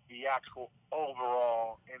the actual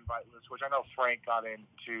overall invite list, which I know Frank got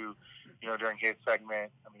into, during his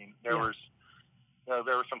segment. I mean, there was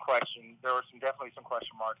some questions. There were definitely some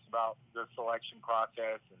question marks about the selection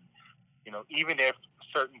process, and even if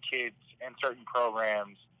certain kids and certain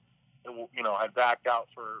programs, had backed out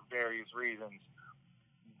for various reasons,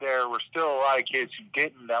 there were still a lot of kids who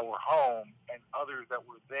didn't, that were home, and others that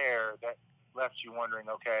were there that left you wondering,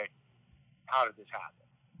 okay, how did this happen?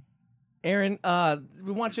 Aaron,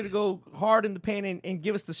 we want you to go hard in the paint and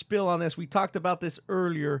give us the spill on this. We talked about this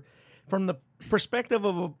earlier. From the perspective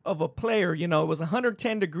of a player, it was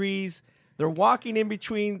 110 degrees. They're walking in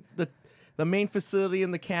between the main facility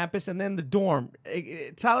and the campus, and then the dorm.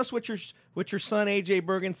 Tell us what your son AJ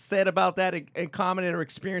Bergen said about that and commented or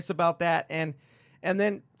experienced about that, and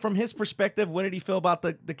then from his perspective, what did he feel about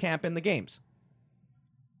the camp and the games?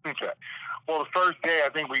 Okay. Well, the first day, I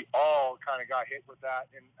think we all kind of got hit with that,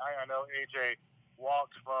 and I know AJ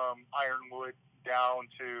walked from Ironwood down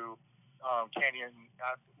to Canyon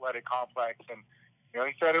Athletic Complex, and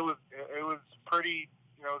he said it was pretty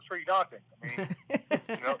daunting. I mean,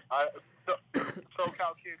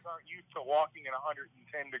 SoCal kids aren't used to walking in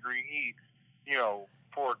 110 degree heat,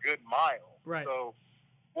 for a good mile. Right. So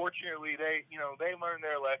fortunately, they learned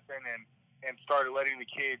their lesson and started letting the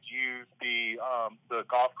kids use the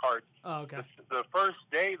golf carts. Oh, okay. The first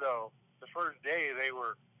day they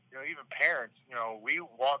were, even parents, we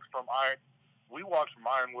walked from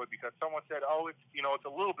Ironwood because someone said, oh, it's a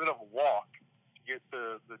little bit of a walk to get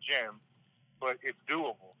to the gym, but it's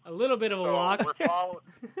doable. A little bit of a walk. We're following,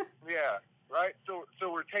 yeah, right. So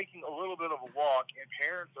we're taking a little bit of a walk, and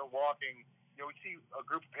parents are walking. We see a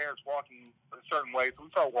group of parents walking a certain way, so we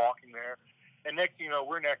start walking there. And next thing you know,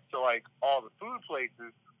 we're next to like all the food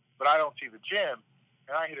places, but I don't see the gym.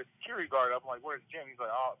 And I hit a security guard up. I'm like, "Where's the gym?" He's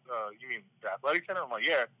like, "Oh, you mean the athletic center?" I'm like,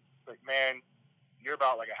 "Yeah." He's like, "Man, you're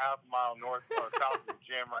about like a half a mile north or south of the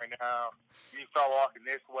gym right now. You start walking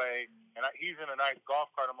this way." And he's in a nice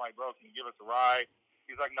golf cart. I'm like, "Bro, can you give us a ride?"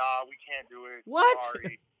 He's like, "Nah, we can't do it. What?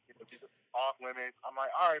 Sorry, off limits." I'm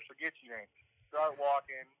like, "All right, forget you then." Start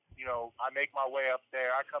walking. I make my way up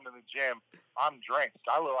there. I come in the gym. I'm drenched.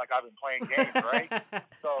 I look like I've been playing games, right?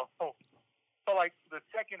 So like the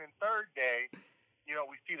second and third day,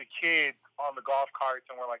 we see the kids on the golf carts,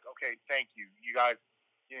 and we're like, okay, thank you. You guys,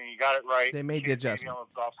 you got it right. They made the adjustment. On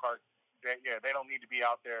those golf carts. They don't need to be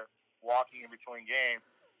out there walking in between games.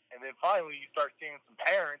 And then finally, you start seeing some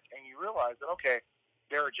parents, and you realize that, okay,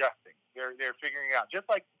 they're adjusting. They're figuring it out. Just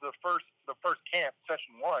like the first camp,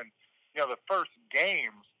 session 1, the first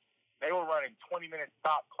games, they were running 20-minute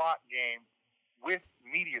stop clock games with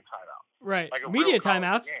media timeouts. Right. Like media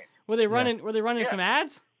timeouts. Were they running? Yeah. Were they running some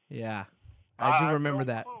ads? Yeah, I do remember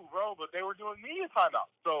that. Clue, bro, but they were doing media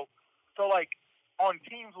timeouts. So like on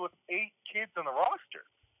teams with 8 kids in the roster.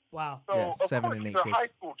 Wow. So Yeah, of 7 course, and 8 they're kids. high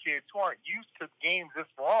school kids who aren't used to games this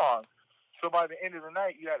long. So by the end of the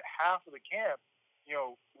night, you had half of the camp,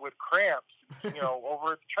 with cramps,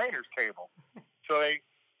 over at the trainer's table. So they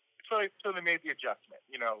made the adjustment.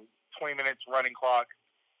 20 minutes running clock.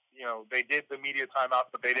 They did the media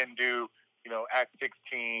timeout, but they didn't do, at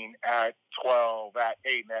 16, at 12, at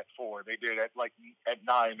 8, and at 4. They did it at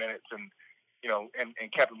 9 minutes and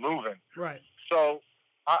kept it moving. Right. So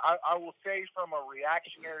I will say from a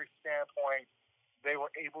reactionary standpoint, they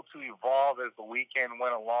were able to evolve as the weekend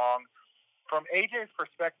went along. From AJ's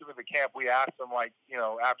perspective of the camp, we asked him,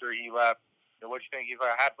 after he left, what you think? He's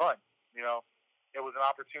like, I had fun. It was an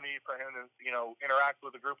opportunity for him to, interact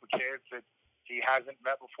with a group of kids that he hasn't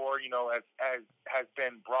met before, as has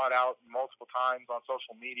been brought out multiple times on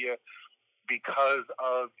social media because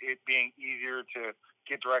of it being easier to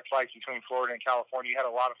get direct flights between Florida and California. You had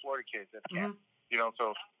a lot of Florida kids at the camp,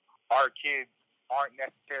 so our kids aren't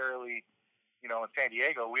necessarily, in San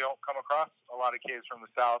Diego. We don't come across a lot of kids from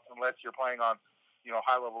the South unless you're playing on,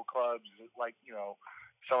 high-level clubs like,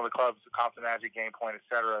 some of the clubs, Compton Magic, Game Point, et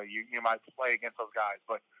cetera. You might play against those guys,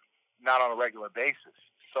 but not on a regular basis.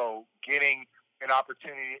 So getting an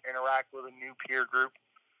opportunity to interact with a new peer group,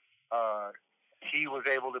 he was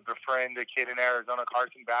able to befriend a kid in Arizona,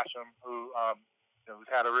 Carson Basham, who who's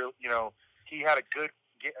had a real, he had a good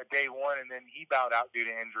day 1, and then he bowed out due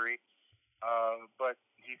to injury. But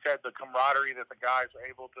he said the camaraderie that the guys were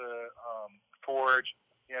able to forge,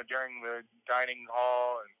 during the dining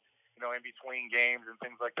hall and, in between games and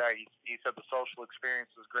things like that. He said the social experience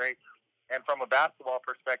was great. And from a basketball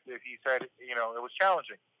perspective, he said, it was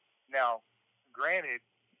challenging. Now, granted,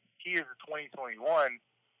 he is a 2021,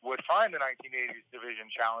 would find the 1980s division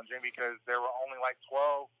challenging because there were only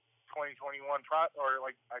 12 2021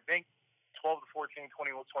 I think 12 to 14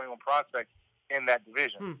 21 prospects in that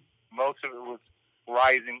division. Most of it was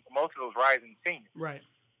rising seniors. Right.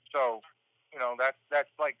 So, that's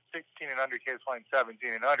like 16 and under kids playing 17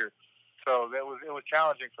 and under. So it was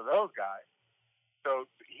challenging for those guys. So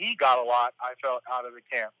he got a lot, I felt, out of the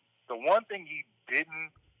camp. The one thing he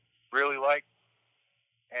didn't really like,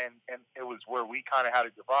 and it was where we kind of had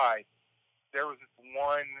a divide, there was this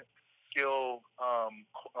one skill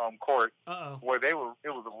court where it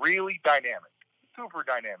was really dynamic, super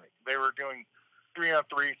dynamic. They were doing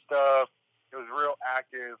 3-on-3 stuff. It was real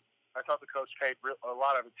active. I thought the coach paid a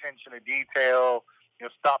lot of attention to detail,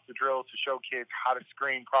 stop the drills to show kids how to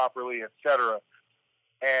screen properly, etc.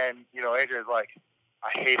 And, AJ's like, I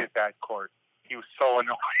hated that court. He was so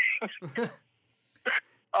annoying.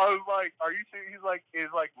 I was like, are you serious? He's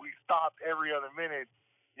like, we stopped every other minute,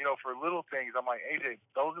 for little things. I'm like, AJ,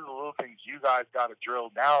 those are the little things you guys got to drill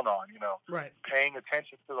down on, right. Paying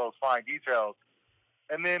attention to those fine details.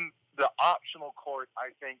 And then the optional court, I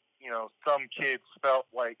think, some kids felt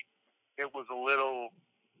like it was a little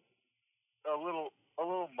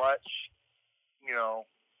much.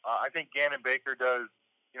 I think Gannon Baker does,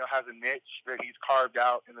 has a niche that he's carved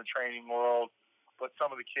out in the training world, but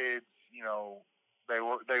some of the kids, they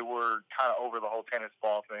were kind of over the whole tennis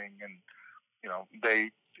ball thing, and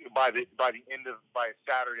they by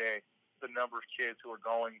Saturday, the number of kids who were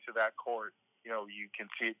going to that court, you can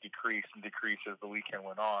see it decrease as the weekend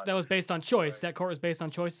went on. That was based on choice. That court was based on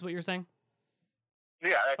choice, is what you're saying?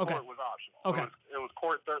 Yeah, that court was optional. Okay. It was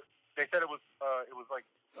court. They said it was like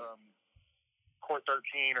court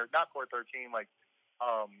 13 or not court 13, like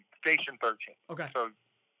station 13. Okay. So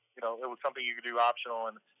it was something you could do optional,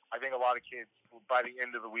 and I think a lot of kids by the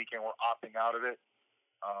end of the weekend were opting out of it,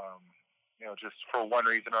 just for one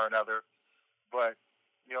reason or another. But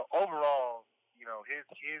overall,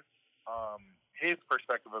 his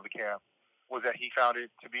perspective of the camp was that he found it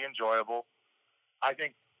to be enjoyable. I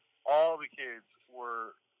think all the kids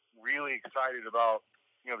were really excited about,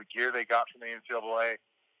 the gear they got from the NCAA.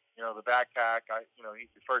 The backpack.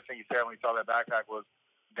 The first thing he said when he saw that backpack was,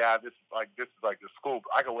 "Dad, this is like the school.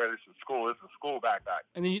 I can wear this to school. This is a school backpack."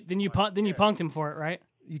 And then you punked him for it, right?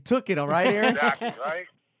 You took it, all right, Aaron? Exactly, right?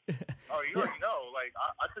 Oh, you already know. Like,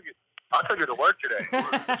 I took it to work today.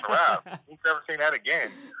 It's a wrap. We've never seen that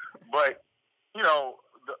again. But, you know,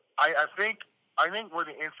 I think where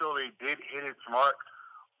the NCAA did hit its mark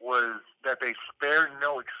was that they spared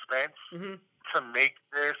no expense to make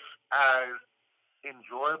this as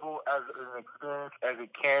enjoyable as an experience as it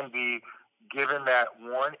can be, given that,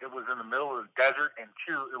 one, it was in the middle of the desert, and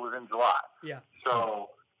two, it was in July. Yeah. So,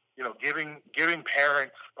 you know, giving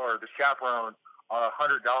parents or the chaperone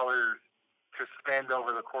 $100 to spend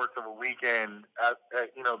over the course of a weekend at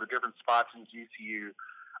you know, the different spots in GCU,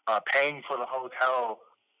 paying for the hotel,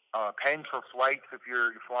 paying for flights if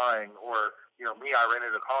you're flying, or, you know, me, I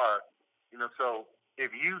rented a car. You know, so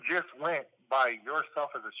if you just went by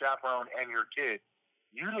yourself as a chaperone and your kid,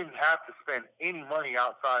 you didn't have to spend any money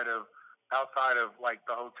outside of like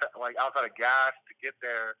the hotel, like outside of gas to get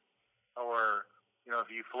there, or, you know,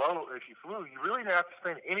 if you flew, you really didn't have to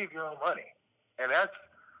spend any of your own money. And that's,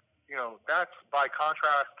 you know, that's by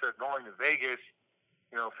contrast to going to Vegas.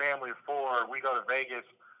 You know, family of four, we go to Vegas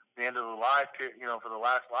the end of the live period, you know, for the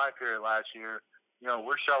last live period last year. You know,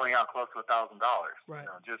 we're shelling out close to $1,000, right, you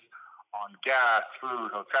know, just on gas,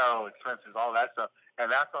 food, hotel expenses, all that stuff.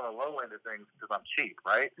 And that's on the low end of things because I'm cheap,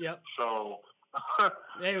 right? Yep. So,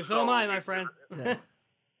 hey, so am I, my friend. You know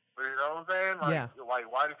what I'm saying? Like, yeah.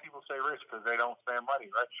 Like, why do people say rich? Because they don't spend money,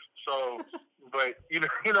 right? So, but you know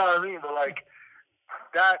what I mean. But like,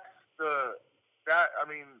 I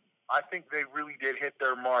mean, I think they really did hit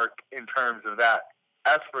their mark in terms of that.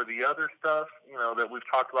 As for the other stuff, you know, that we've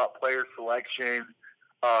talked about, player selection,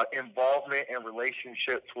 involvement and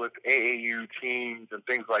relationships with AAU teams and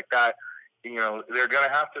things like that, you know, they're gonna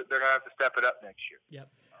have to step it up next year. Yep.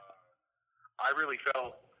 I really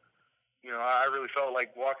felt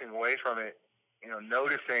like walking away from it, you know,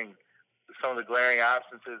 noticing some of the glaring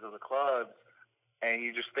absences of the clubs, and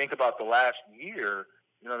you just think about the last year.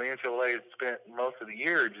 You know, the NCAA has spent most of the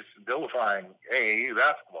year just vilifying AAU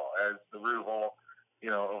basketball as the root of all,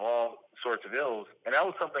 you know, of all sorts of ills. And that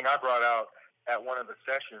was something I brought out at one of the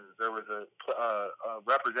sessions. There was a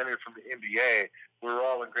representative from the NBA. We were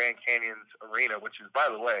all in Grand Canyon's arena, which is, by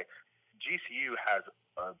the way, GCU has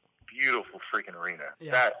a beautiful freaking arena.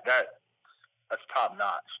 Yeah. That's top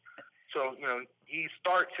notch. So, you know, he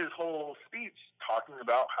starts his whole speech talking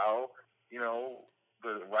about how, you know,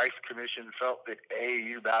 the Rice Commission felt that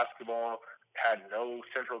AAU basketball had no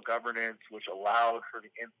central governance, which allowed for the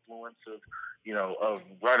influence of, you know, of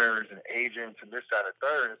runners and agents and this, that, and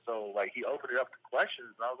third. And so, like, he opened it up to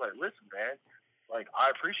questions, and I was like, listen, man, like, I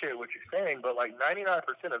appreciate what you're saying, but, like, 99%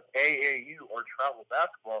 of AAU or travel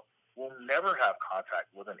basketball will never have contact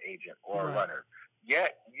with an agent or a runner.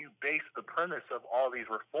 Yet, you base the premise of all these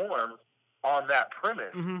reforms on that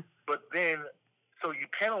premise. But then, so you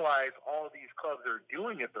penalize all these clubs that are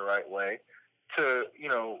doing it the right way to, you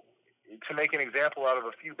know, to make an example out of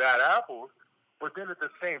a few bad apples. But then at the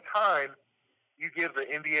same time, you give the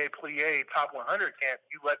NBA Plie Top 100 camp,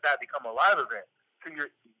 you let that become a live event. So you're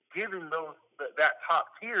giving that top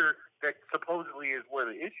tier that supposedly is where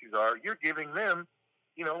the issues are, you're giving them,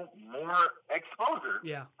 you know, more exposure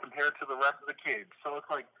compared to the rest of the kids. So it's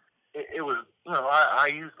like, it was, you know, I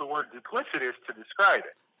use the word duplicitous to describe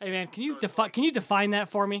it. Hey man, can you define that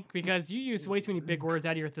for me? Because you use way too many big words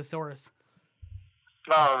out of your thesaurus.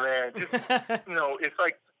 Oh man, just, you know, it's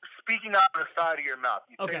like speaking out of the side of your mouth.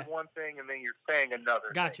 You say one thing and then you're saying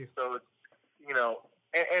another. Got you. So it's, you know,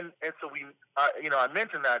 and so we, you know, I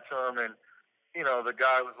mentioned that to him, and you know, the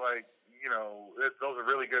guy was like, you know, those are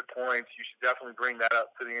really good points. You should definitely bring that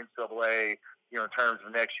up to the NCAA, you know, in terms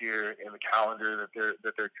of next year in the calendar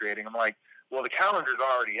that they're creating. I'm like, well, the calendar's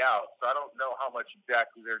already out, so I don't know how much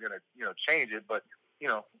exactly they're going to, you know, change it. But, you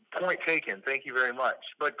know, point taken. Thank you very much.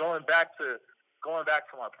 But going back to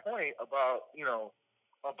my point about, you know,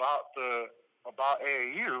 about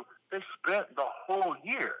AAU, they spent the whole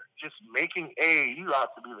year just making AAU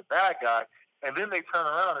out to be the bad guy, and then they turn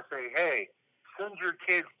around and say, hey, send your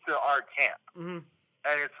kids to our camp. And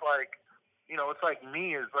it's like, you know, it's like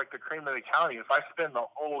me as like the cream of the county. If I spend the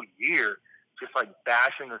whole year just like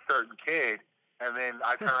bashing a certain kid, and then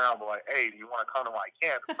I turn around and be like, hey, do you want to come to my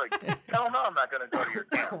camp? It's like, hell no, I'm not going to go to your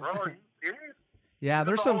camp, bro. Are you serious? Yeah,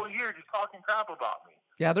 there's some. The whole year just talking crap about me.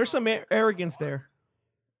 Yeah, there's some arrogance there.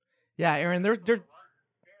 Yeah, Aaron, they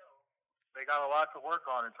got a lot to work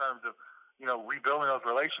on in terms of, you know, rebuilding those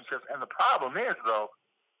relationships. And the problem is, though,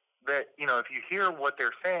 that, you know, if you hear what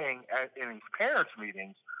they're saying in these parents'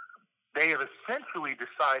 meetings, they have essentially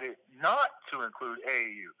decided not to include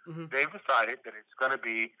AAU. They've decided that it's going to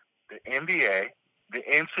be the NBA, the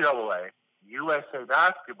NCAA, USA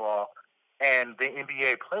Basketball, and the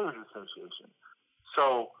NBA Players Association.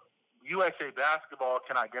 So USA Basketball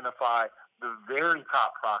can identify the very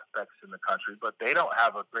top prospects in the country, but they don't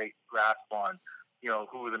have a great grasp on,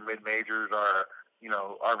 who the mid-majors are,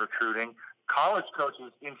 are recruiting. College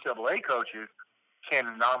coaches, NCAA coaches,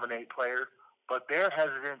 can nominate players, but they're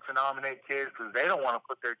hesitant to nominate kids because they don't want to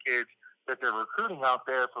put their kids that they're recruiting out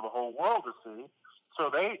there for the whole world to see. So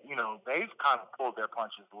they've kind of pulled their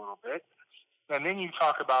punches a little bit. And then you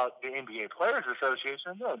talk about the NBA Players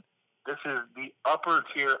Association. Then this is the upper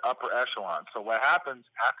tier, upper echelon. So what happens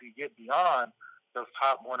after you get beyond those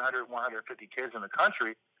top 100, 150 kids in the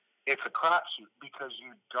country, it's a crapshoot because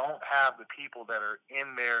you don't have the people that are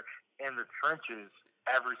in there in the trenches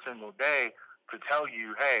every single day to tell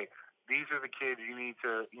you, hey, these are the kids you need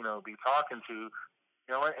to, be talking to.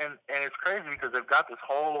 And it's crazy because they've got this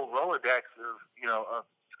whole Rolodex of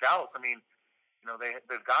scouts. I mean,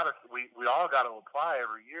 they've got us. We all got to apply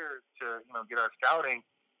every year to get our scouting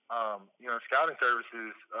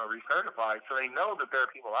services recertified. So they know that there are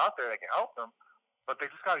people out there that can help them, but they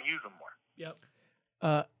just got to use them more.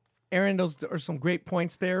 Yep. Aaron, those are some great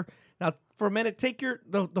points there. Now, for a minute, take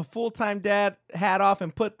the full-time dad hat off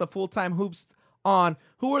and put the full-time hoops on.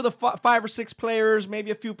 Who are the 5 or 6 players,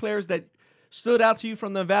 maybe a few players that stood out to you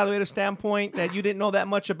from the evaluator standpoint that you didn't know that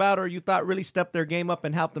much about or you thought really stepped their game up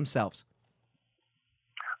and helped themselves?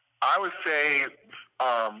 I would say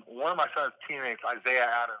one of my son's teammates, Isaiah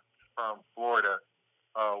Adams from Florida,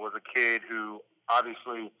 was a kid who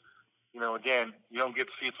obviously, again, you don't get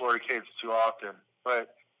to see Florida kids too often,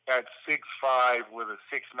 but at 6'5" with a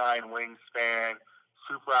 6'9" wingspan,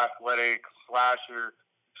 super athletic, slasher,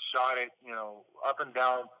 shot it, up and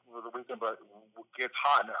down for the weekend, but gets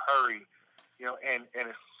hot in a hurry, and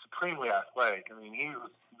is supremely athletic. I mean,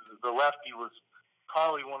 the lefty was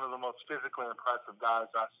probably one of the most physically impressive guys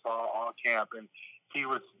I saw all camp, and he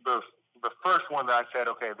was the first one that I said,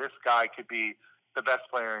 okay, this guy could be the best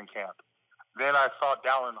player in camp. Then I saw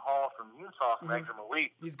Dallin Hall from Utah, from Exeter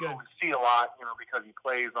Elite. He's good. Who we see a lot, because he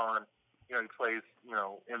plays on, in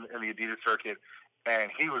the Adidas circuit,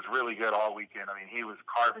 and he was really good all weekend. I mean, he was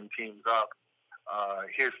carving teams up.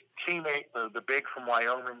 His teammate, the big from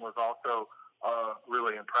Wyoming, was also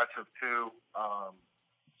really impressive too.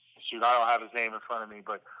 Shoot, I don't have his name in front of me,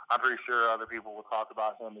 but I'm pretty sure other people will talk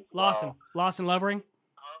about him as well. Lawson Lovering.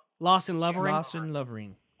 Lawson Lovering was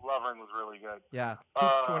really good. Yeah,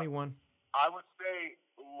 221. I would say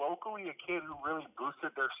locally, a kid who really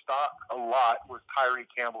boosted their stock a lot was Tyree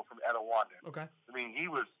Campbell from Etowanda. Okay. I mean, he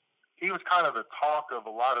was kind of the talk of a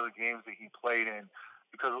lot of the games that he played in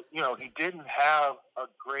because, he didn't have a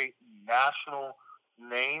great national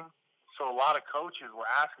name. So a lot of coaches were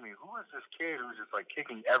asking me, who is this kid who's just like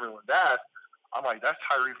kicking everyone's ass? I'm like, that's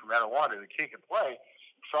Tyree from Etowanda. The kid can play.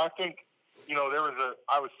 So I think,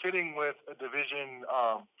 I was sitting with a Division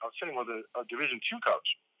II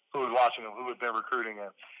coach who was watching him, who had been recruiting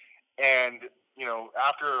him. And,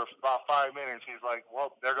 after about 5 minutes, he's like,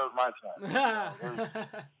 well, there goes my son.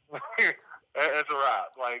 It's a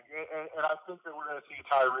wrap. And I think that we're going to see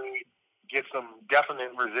Tyree get some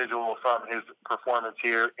definite residual from his performance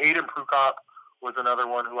here. Aiden Prukop was another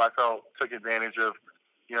one who I felt took advantage of,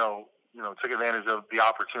 the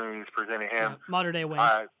opportunities presented him. Modern day wing.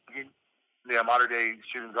 Modern day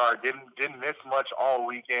shooting guard. Didn't miss much all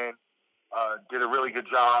weekend. Did a really good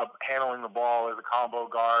job handling the ball as a combo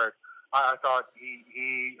guard. I thought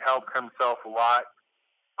he helped himself a lot.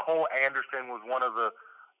 Cole Anderson was one of the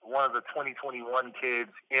 2021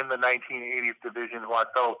 kids in the 1980s division who I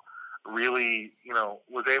felt really,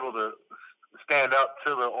 was able to stand up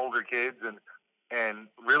to the older kids and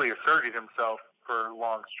really asserted himself for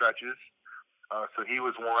long stretches. So he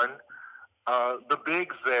was one. The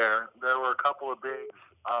bigs there were a couple of bigs.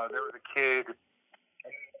 There was a kid,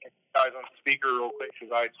 guys on speaker real quick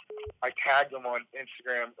because I tagged him on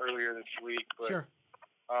Instagram earlier this week. But, sure.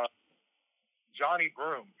 Johnny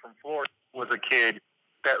Broom from Florida was a kid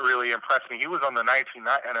that really impressed me. He was on the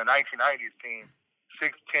 1990s team.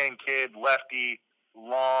 6'10" kid, lefty,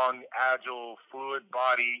 long, agile, fluid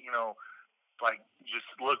body, just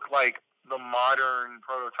looked like the modern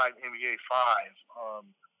prototype NBA 5.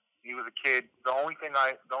 He was a kid. The only thing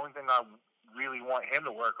I really want him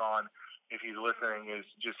to work on, if he's listening, is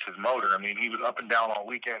just his motor. I mean, he was up and down all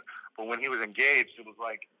weekend, but when he was engaged, it was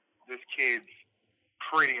like, this kid's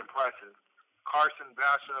pretty impressive. Carson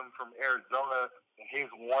Basham from Arizona, his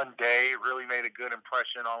one day really made a good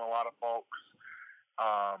impression on a lot of folks.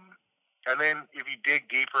 And then if you dig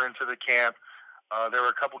deeper into the camp, there were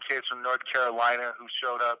a couple kids from North Carolina who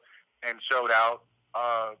showed up and showed out.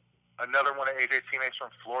 Another one of AJ's teammates from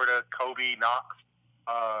Florida, Kobe Knox,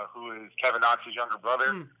 who is Kevin Knox's younger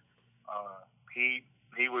brother. He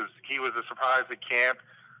He was a surprise at camp.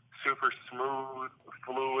 Super smooth,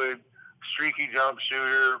 fluid, streaky jump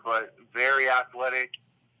shooter, but very athletic.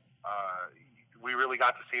 We really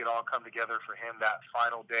got to see it all come together for him that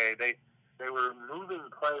final day. They were moving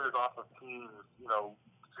players off of teams,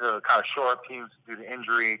 to kind of shore up teams due to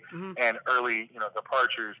injury and early,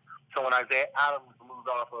 departures. So when Isaiah Adams moved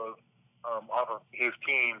off of his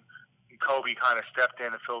team, Kobe kind of stepped in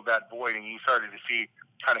and filled that void, and you started to see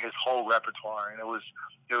kind of his whole repertoire, and it was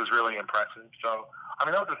really impressive. So, I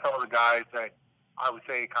mean, those are some of the guys that I would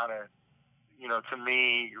say kind of, to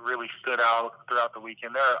me, really stood out throughout the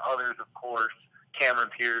weekend. There are others, of course. Cameron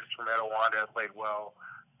Pierce from Etowanda played well.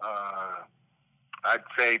 I'd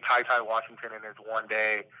say Ty Washington in his one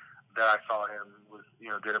day that I saw him was,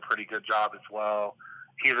 did a pretty good job as well.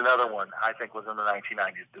 He's another one I think was in the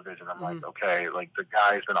 1990s division. I'm like, okay, like the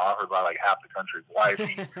guy's been offered by like half the country. Why is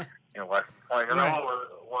he, why playing at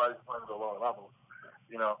the lower levels?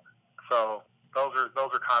 So those are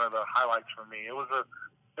kind of the highlights for me. It was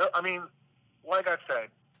like I said,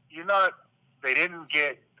 they didn't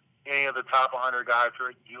get any of the top 100 guys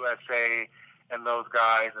for USA and those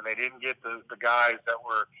guys, and they didn't get the guys that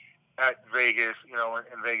were at Vegas,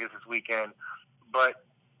 in Vegas this weekend. But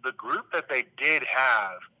the group that they did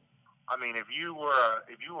have, I mean, if you were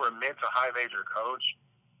a mid to high major coach,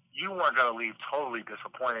 you weren't going to leave totally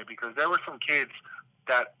disappointed, because there were some kids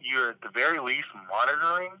that you're at the very least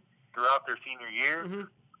monitoring throughout their senior year,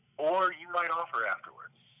 or you might offer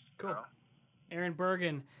afterwards. Cool. Aaron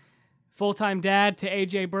Bergen, full-time dad to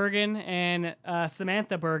AJ Bergen and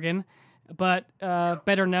Samantha Bergen, but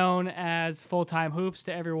better known as Full-Time Hoops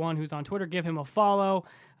to everyone who's on Twitter. Give him a follow.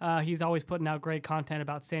 He's always putting out great content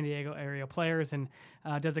about San Diego area players, and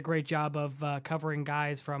does a great job of covering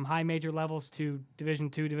guys from high major levels to Division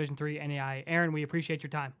II, Division III, NAIA. Aaron, we appreciate your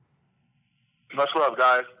time. Much love,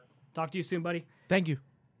 guys. Talk to you soon, buddy. Thank you.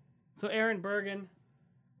 So Aaron Bergen,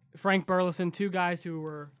 Frank Burleson, two guys who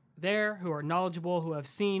were there, who are knowledgeable, who have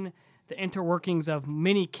seen the interworkings of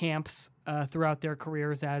many camps throughout their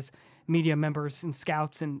careers as media members and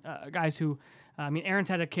scouts, and guys who, Aaron's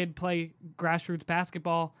had a kid play grassroots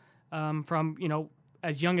basketball from,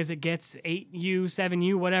 as young as it gets, 8U,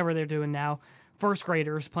 7U, whatever they're doing now, first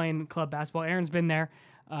graders playing club basketball. Aaron's been there,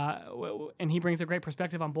 and he brings a great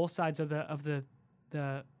perspective on both sides of the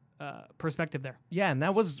perspective there. Yeah, and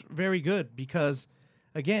that was very good because,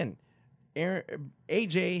 again,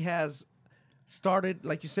 AJ has started,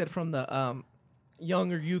 like you said, from the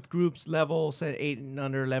younger youth groups level, said 8 and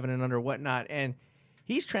under, 11 and under, whatnot, and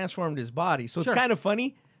he's transformed his body. So it's kind of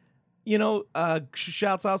funny,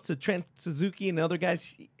 shouts out to Trent Suzuki and the other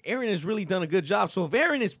guys. Aaron has really done a good job. So if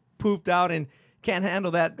Aaron is pooped out and can't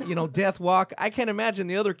handle that, death walk, I can't imagine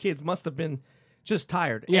the other kids must have been just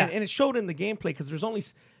tired. Yeah. And it showed in the gameplay because there's only,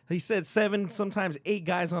 he said, 7, sometimes 8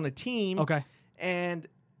 guys on a team. Okay. And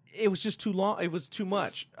it was just too long. It was too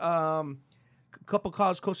much. A couple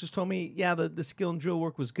college coaches told me, the skill and drill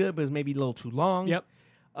work was good, but it was maybe a little too long. Yep.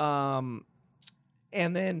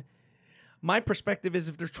 And then my perspective is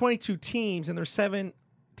if there's 22 teams and there's 7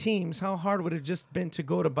 teams, how hard would it have just been to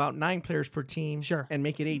go to about 9 players per team and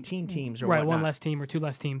make it 18 teams or right, whatnot? 1 less team or 2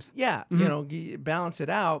 less teams. Yeah, balance it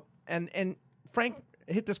out. And Frank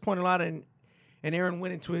hit this point a lot, and Aaron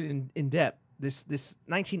went into it in depth. This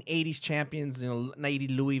 1980s champions, 90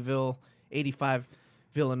 Louisville, 85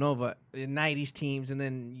 Villanova, 90s teams, and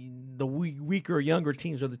then the weaker, younger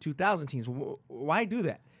teams are the 2000 teams. Why do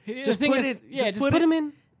that? Just put them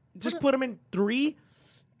in. Just put them in 3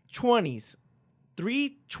 20s,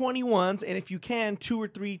 3 21s, and if you can, 2 or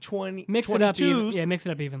 3 20. Mix 22s, it up. Mix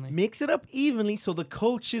it up evenly. Mix it up evenly so the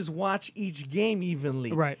coaches watch each game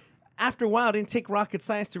evenly. Right. After a while, it didn't take rocket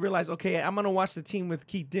science to realize, okay, I'm going to watch the team with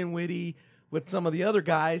Keith Dinwiddie, with some of the other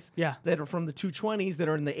guys that are from the 220s that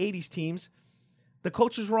are in the 80s teams. The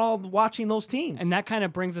coaches were all watching those teams. And that kind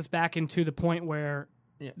of brings us back into the point where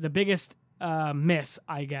the biggest miss,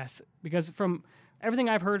 I guess, because from everything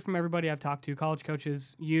I've heard from everybody I've talked to, college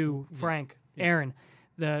coaches, you, Frank, Aaron,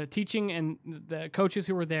 the teaching and the coaches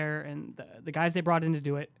who were there and the guys they brought in to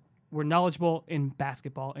do it were knowledgeable in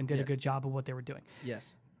basketball and did a good job of what they were doing.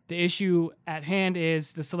 Yes. The issue at hand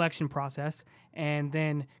is the selection process and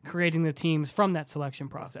then creating the teams from that selection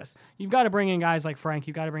process. You've got to bring in guys like Frank.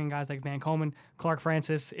 You've got to bring in guys like Van Coleman, Clark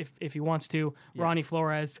Francis, if he wants to, Ronnie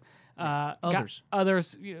Flores, others,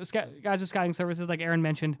 guys with scouting services like Aaron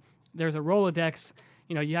mentioned. There's a Rolodex.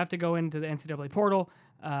 You have to go into the NCAA portal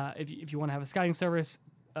if you want to have a scouting service.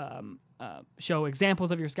 Show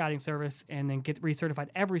examples of your scouting service and then get recertified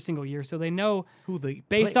every single year so they know who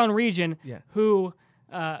based on region who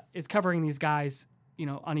is covering these guys,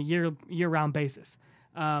 on a year-round basis.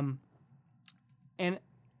 And And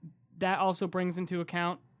that also brings into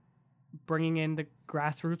account bringing in the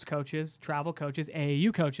grassroots coaches, travel coaches,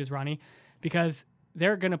 AAU coaches, Ronnie, because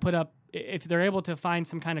they're going to put up, if they're able to find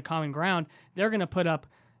some kind of common ground, they're going to put up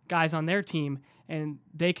guys on their team, and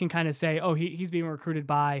they can kind of say, oh, he's being recruited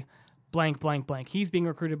by blank, blank, blank. He's being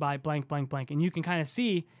recruited by blank, blank, blank. And you can kind of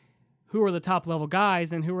see who are the top level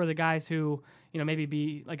guys and who are the guys who, maybe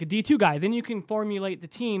be like a D2 guy. Then you can formulate the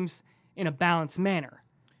teams in a balanced manner.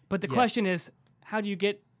 But the question is, how do you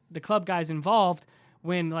get the club guys involved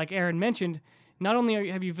when, like Aaron mentioned, not only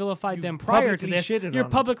have you vilified them prior to this, you're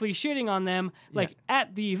publicly shitting on them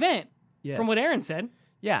at the event, from what Aaron said.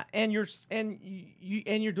 Yeah, and you're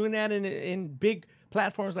doing that in big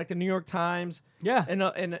platforms like the New York Times, and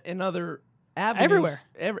other avenues,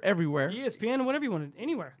 everywhere, ESPN, whatever you want,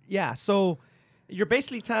 anywhere. Yeah, so you're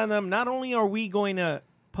basically telling them, not only are we going to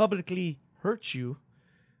publicly hurt you,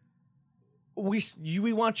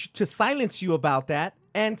 we want you to silence you about that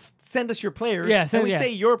and send us your players. Yeah, and we say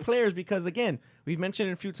your players because, again, we've mentioned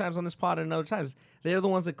it a few times on this pod and other times. They're the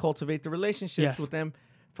ones that cultivate the relationships with them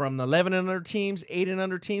from the 11 and under teams, 8 and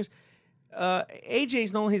under teams.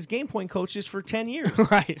 AJ's known his game point coaches for 10 years.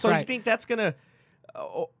 Right. So you think that's going to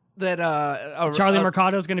Charlie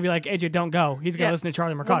Mercado's going to be like, AJ, don't go. He's going to listen to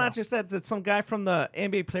Charlie Mercado. Well, not just that some guy from the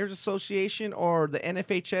NBA Players Association or the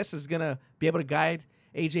NFHS is going to be able to guide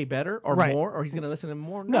AJ better or more, or he's going to listen to him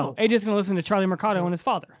more? No, AJ's going to listen to Charlie Mercado and his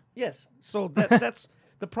father. Yes. So that's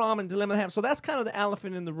the problem and dilemma they have. So that's kind of the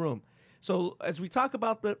elephant in the room. So as we talk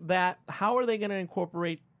about that, how are they going to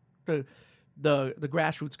incorporate the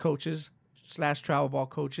grassroots coaches / travel ball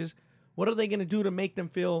coaches? What are they going to do to make them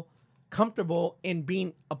feel comfortable in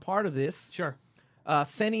being a part of this? Sure.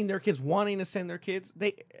 Sending their kids, wanting to send their kids.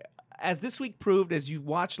 As this week proved, as you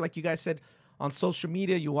watch, like you guys said, on social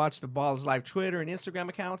media, you watch the Balls Live Twitter and Instagram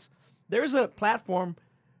accounts. There's a platform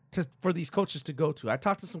for these coaches to go to. I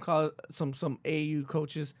talked to some AAU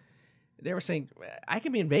coaches. They were saying, I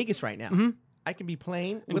can be in Vegas right now. Mm-hmm. I can be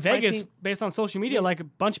playing with Vegas, my team. Based on social media, like a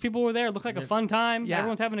bunch of people were there. It looked like a fun time. Yeah.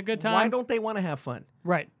 Everyone's having a good time. Why don't they want to have fun?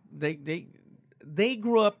 Right. They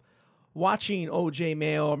grew up watching OJ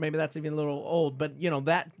Mayo, or maybe that's even a little old, but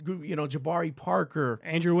that group, Jabari Parker,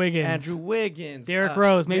 Andrew Wiggins, Derrick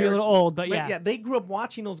Rose, maybe a little old, but yeah. Yeah, they grew up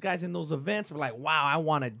watching those guys in those events. We're like, wow, I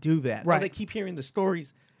want to do that. Right. Or they keep hearing the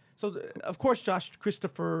stories. So of course, Josh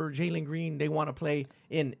Christopher, Jalen Green, they want to play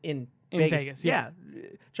in Vegas. Yeah.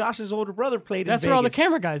 Josh's older brother played in Vegas. That's where all the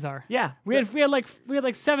camera guys are. Yeah. We had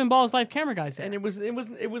like 7 Balls Live camera guys there. And it was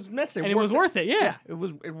necessary. And it was worth it. Yeah.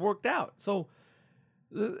 It worked out. So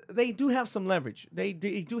they do have some leverage. They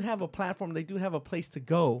do have a platform. They do have a place to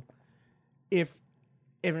go. If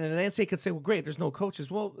an NCAA could say, well, great, there's no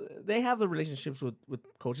coaches. Well, they have the relationships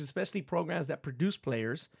with coaches, especially programs that produce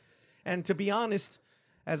players. And to be honest,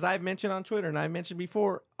 as I've mentioned on Twitter and I mentioned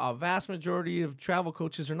before, a vast majority of travel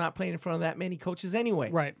coaches are not playing in front of that many coaches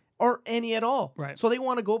anyway. Right. Or any at all. Right. So they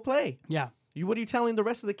want to go play. Yeah. What are you telling the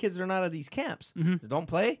rest of the kids that are not at these camps? Mm-hmm. Don't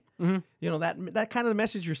play? Mm-hmm. That kind of the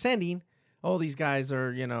message you're sending. Oh, these guys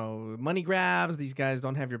are, money grabs. These guys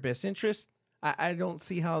don't have your best interest. I don't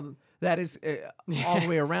see how that is all the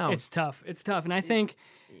way around. It's tough. And I think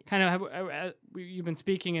kind of you've been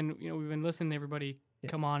speaking and, we've been listening to everybody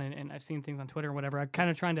come on and I've seen things on Twitter and whatever. I'm kind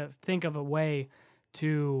of trying to think of a way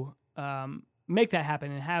to make that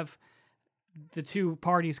happen and have the two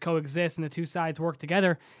parties coexist and the two sides work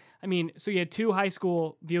together. I mean, so you had 2 high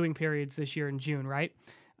school viewing periods this year in June, right?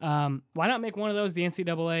 Why not make one of those the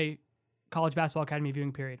NCAA College Basketball Academy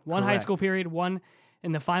viewing period? One Correct. High school period, one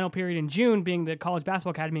in the final period in June being the College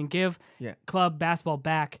Basketball Academy, and give club basketball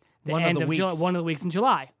back the end of July, one of the weeks in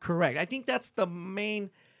July. Correct. I think that's the main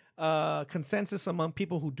consensus among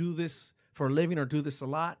people who do this for a living or do this a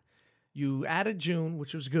lot. You added June,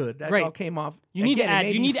 which was good. That all came off. You need to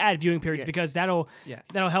add viewing periods because that'll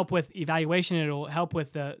help with evaluation. It'll help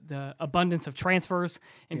with the abundance of transfers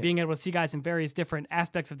and being able to see guys in various different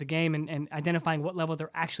aspects of the game and identifying what level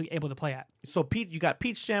they're actually able to play at. So you got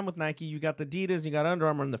Peach Jam with Nike, you got the Adidas, you got Under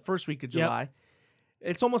Armour in the first week of July.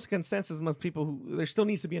 It's almost a consensus among people who there still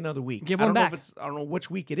needs to be another week. Give one back. I don't know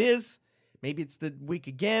which week it is. Maybe it's the week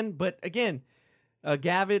again, but again.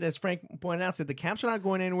 Gavitt, as Frank pointed out, said the camps are not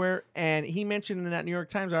going anywhere, and he mentioned in that New York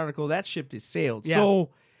Times article that ship is sailed. Yeah.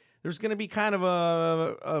 So there's going to be kind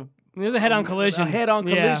of there's a head-on collision.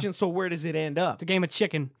 Yeah. So where does it end up? It's a game of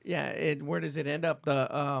chicken. Yeah. Where does it end up? It's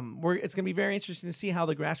going to be very interesting to see how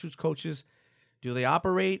the grassroots coaches do. They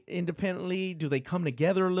operate independently? Do they come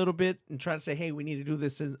together a little bit and try to say, hey, we need to do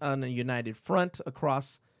this on a united front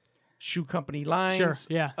across shoe company lines? Sure,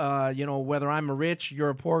 yeah. Whether I'm a rich, you're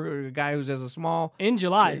a poor guy who's as a small. In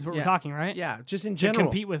July is what we're talking, right? Yeah, just in general. To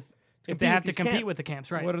compete with if they have to compete with the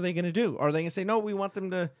camps, right? What are they going to do? Are they going to say, no, we want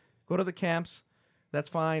them to go to the camps? That's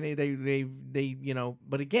fine. They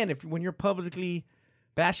but again, when you're publicly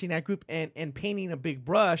bashing that group and painting a big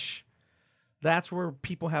brush, that's where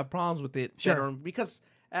people have problems with it. Sure. Because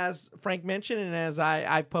as Frank mentioned, and as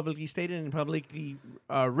I've publicly stated and publicly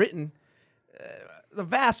written, the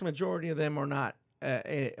vast majority of them are not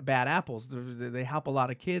bad apples. They help a lot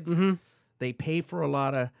of kids. Mm-hmm. They pay for a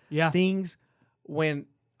lot of things. When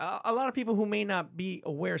a lot of people who may not be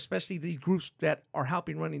aware, especially these groups that are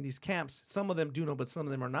helping running these camps, some of them do know, but some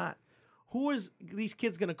of them are not. Who is these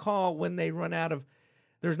kids going to call when they run out of?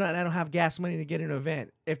 I don't have gas money to get an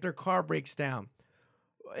event. If their car breaks down,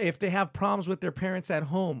 if they have problems with their parents at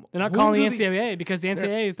home, they're not calling the NCAA because the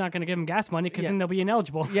NCAA is not going to give them gas money because then they'll be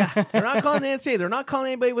ineligible. Yeah, they're not calling the NCAA. They're not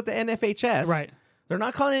calling anybody with the NFHS. Right. They're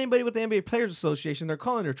not calling anybody with the NBA Players Association. They're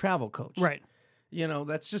calling their travel coach. Right.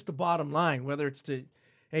 That's just the bottom line. Whether it's to,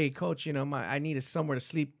 hey, coach, I need somewhere to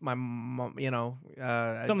sleep. My mom,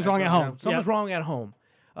 something's wrong at home. Something's wrong at home.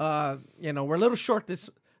 We're a little short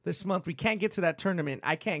this month. We can't get to that tournament.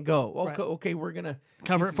 I can't go. Okay, we're gonna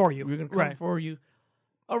cover it for you. We're gonna cover it for you.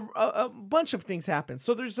 A bunch of things happen.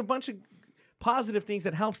 So there's a bunch of positive things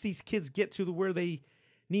that helps these kids get to where they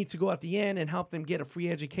need to go at the end and help them get a free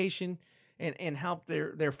education and help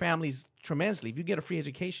their families tremendously. If you get a free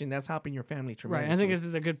education, that's helping your family tremendously. Right. I think this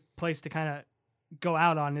is a good place to kind of go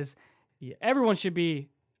out on is everyone should be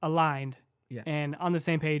aligned and on the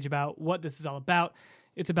same page about what this is all about.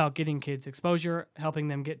 It's about getting kids exposure, helping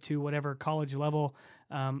them get to whatever college level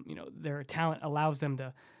their talent allows them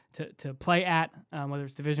to play at, whether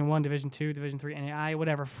it's Division I, Division II, Division III, NAI,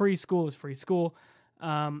 whatever. Free school is free school.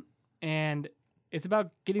 And it's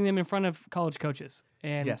about getting them in front of college coaches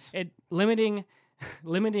and limiting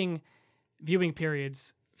viewing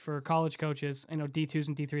periods for college coaches. I know D2s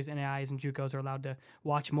and D3s, NAIs, and JUCOs are allowed to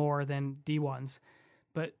watch more than D1s.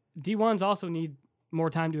 But D1s also need more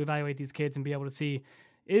time to evaluate these kids and be able to see,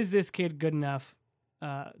 is this kid good enough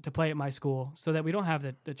to play at my school, so that we don't have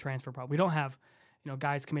the transfer problem. We don't have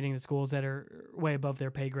guys committing to schools that are way above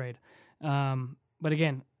their pay grade. But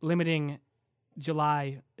again, limiting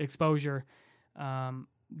July exposure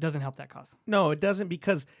doesn't help that cause. No, it doesn't,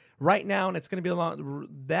 because right now, and it's going to be a long,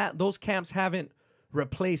 that those camps haven't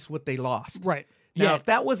replaced what they lost. Right. Now, if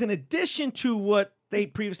that was in addition to what they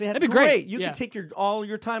previously had, that'd be great. You could take all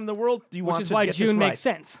your time in the world. Which is why June makes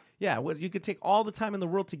sense. Yeah, well, you could take all the time in the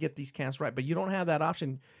world to get these camps right, but you don't have that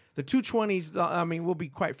option. The 220s, we'll be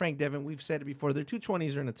quite frank, Devin, we've said it before, the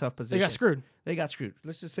 220s are in a tough position. They got screwed.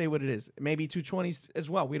 Let's just say what it is. Maybe 220s as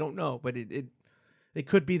well. We don't know, but it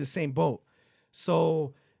could be the same boat.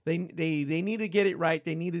 So they need to get it right.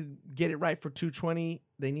 They need to get it right for 220.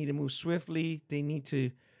 They need to move swiftly. They need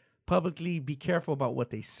to publicly be careful about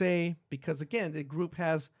what they say, because, again, the group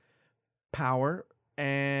has power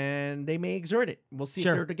and they may exert it. We'll see if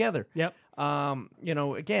they're together. Yep.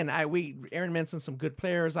 Again, Aaron mentioned some good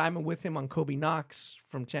players. I'm with him on Kobe Knox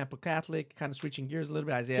from Tampa Catholic, kind of switching gears a little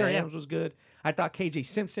bit. Isaiah Adams was good. I thought KJ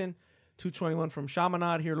Simpson, 221 from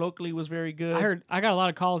Chaminade here locally, was very good. I got a lot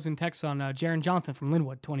of calls and texts on Jaron Johnson from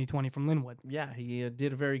Linwood, 2020 from Linwood. Yeah, he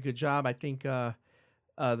did a very good job. I think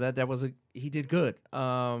he did good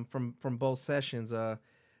from both sessions.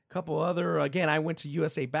 Couple other, again, I went to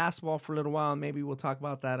USA Basketball for a little while, and maybe we'll talk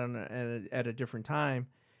about that at a different time.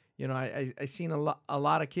 I seen a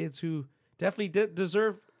lot of kids who definitely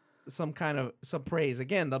deserve some praise.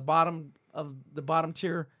 Again, the bottom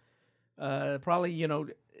tier, probably,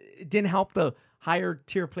 it didn't help the higher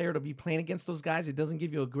tier player to be playing against those guys. It doesn't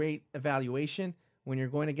give you a great evaluation when you're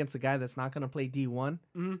going against a guy that's not going to play D1.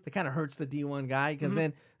 Mm-hmm. That kind of hurts the D1 guy, because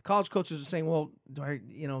then college coaches are saying, well, do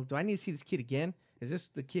I need to see this kid again? Is this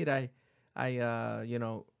the kid I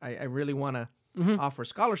really want to offer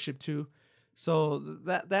scholarship to? So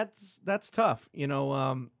that's tough.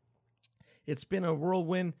 It's been a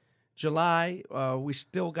whirlwind July. We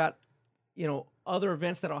still got other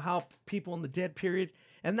events that'll help people in the dead period,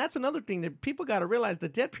 and that's another thing that people got to realize. The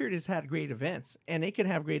dead period has had great events, and they can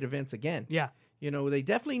have great events again. Yeah, they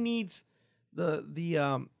definitely needs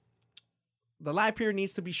the live period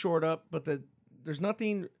needs to be shored up, but there's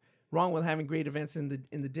nothing wrong with having great events in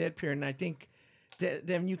the dead period. And I think,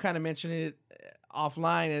 Devin, you kind of mentioned it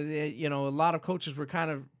offline. A lot of coaches were kind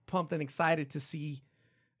of pumped and excited to see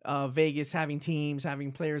Vegas having teams,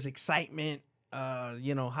 having players, excitement,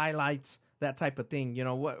 highlights, that type of thing.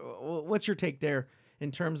 What's your take there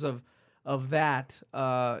in terms of that?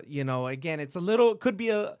 Again, it's could be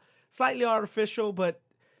a slightly artificial, but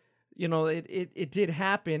it did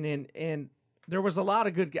happen, and there was a lot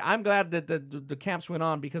of good. I'm glad that the camps went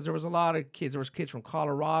on, because there was a lot of kids. There was kids from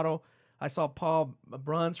Colorado. I saw Paul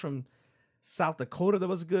Bruns from South Dakota that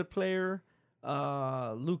was a good player.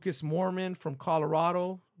 Lucas Mormon from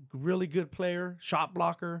Colorado, really good player, shot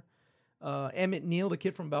blocker. Emmett Neal, the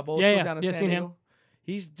kid from Balboa down in San Diego.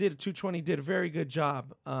 He did a 220, did a very good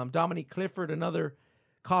job. Dominique Clifford, another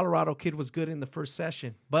Colorado kid, was good in the first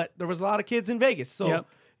session. But there was a lot of kids in Vegas. So,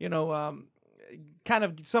 kind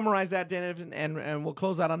of summarize that, Dennis, and we'll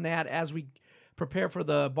close out on that as we prepare for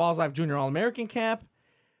the Balls Life Junior All-American Camp,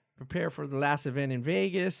 prepare for the last event in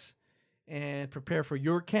Vegas, and prepare for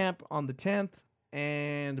your camp on the 10th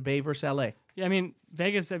and the Bay versus LA. Yeah, I mean,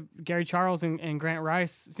 Vegas, Gary Charles and Grant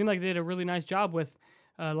Rice seemed like they did a really nice job with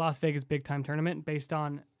Las Vegas Big Time Tournament based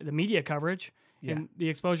on the media coverage and the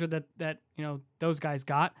exposure that those guys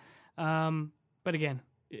got. But again,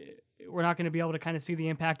 we're not going to be able to kind of see the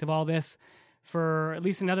impact of all this for at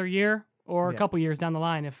least another year or a couple years down the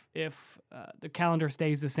line if the calendar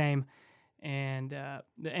stays the same and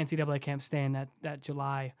the NCAA camps stay in that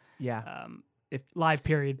July live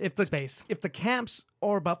period space. If the camps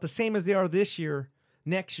are about the same as they are this year,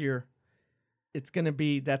 next year, it's going to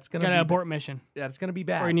be abort mission. Yeah, it's going to be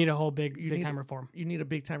bad. Or you need a whole big time reform. You need a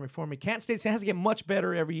big time reform. It can't stay. It has to get much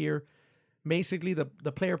better every year. Basically, the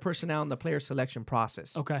player personnel and the player selection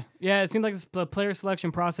process. Okay. Yeah, it seemed like the player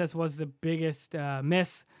selection process was the biggest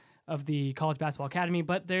miss of the College Basketball Academy,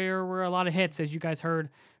 but there were a lot of hits, as you guys heard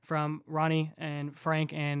from Ronnie and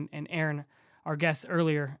Frank and Aaron, our guests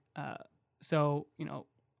earlier. So,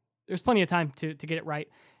 there's plenty of time to get it right.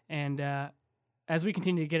 And as we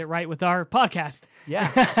continue to get it right with our podcast.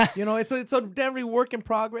 Yeah. It's a every work in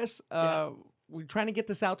progress. We're trying to get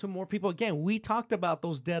this out to more people. Again, we talked about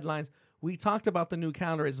those deadlines. We talked about the new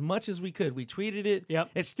calendar as much as we could. We tweeted it.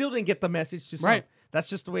 Yep. It still didn't get the message. That's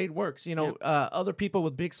just the way it works. Other people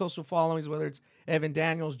with big social followings, whether it's Evan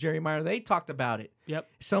Daniels, Jerry Meyer, they talked about it. Yep.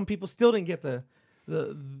 Some people still didn't get the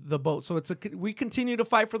boat. So we continue to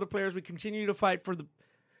fight for the players. We continue to fight for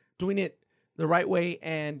doing it the right way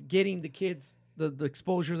and getting the kids the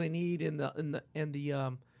exposure they need and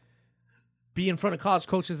the be in front of college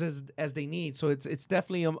coaches as they need. So it's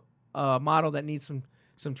definitely a model that needs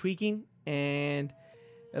some tweaking. And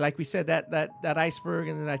like we said, that iceberg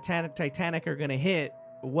and the Titanic are going to hit.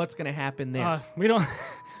 What's going to happen there? We don't.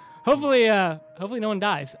 Hopefully no one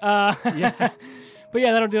dies. But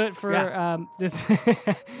yeah, that'll do it for this.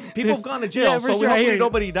 People have gone to jail, so hopefully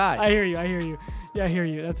nobody dies. I hear you. Yeah, I hear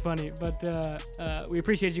you. That's funny. But we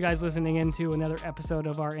appreciate you guys listening in to another episode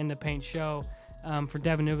of our In the Paint show. For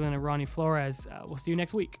Devin Nuglin and Ronnie Flores, we'll see you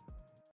next week.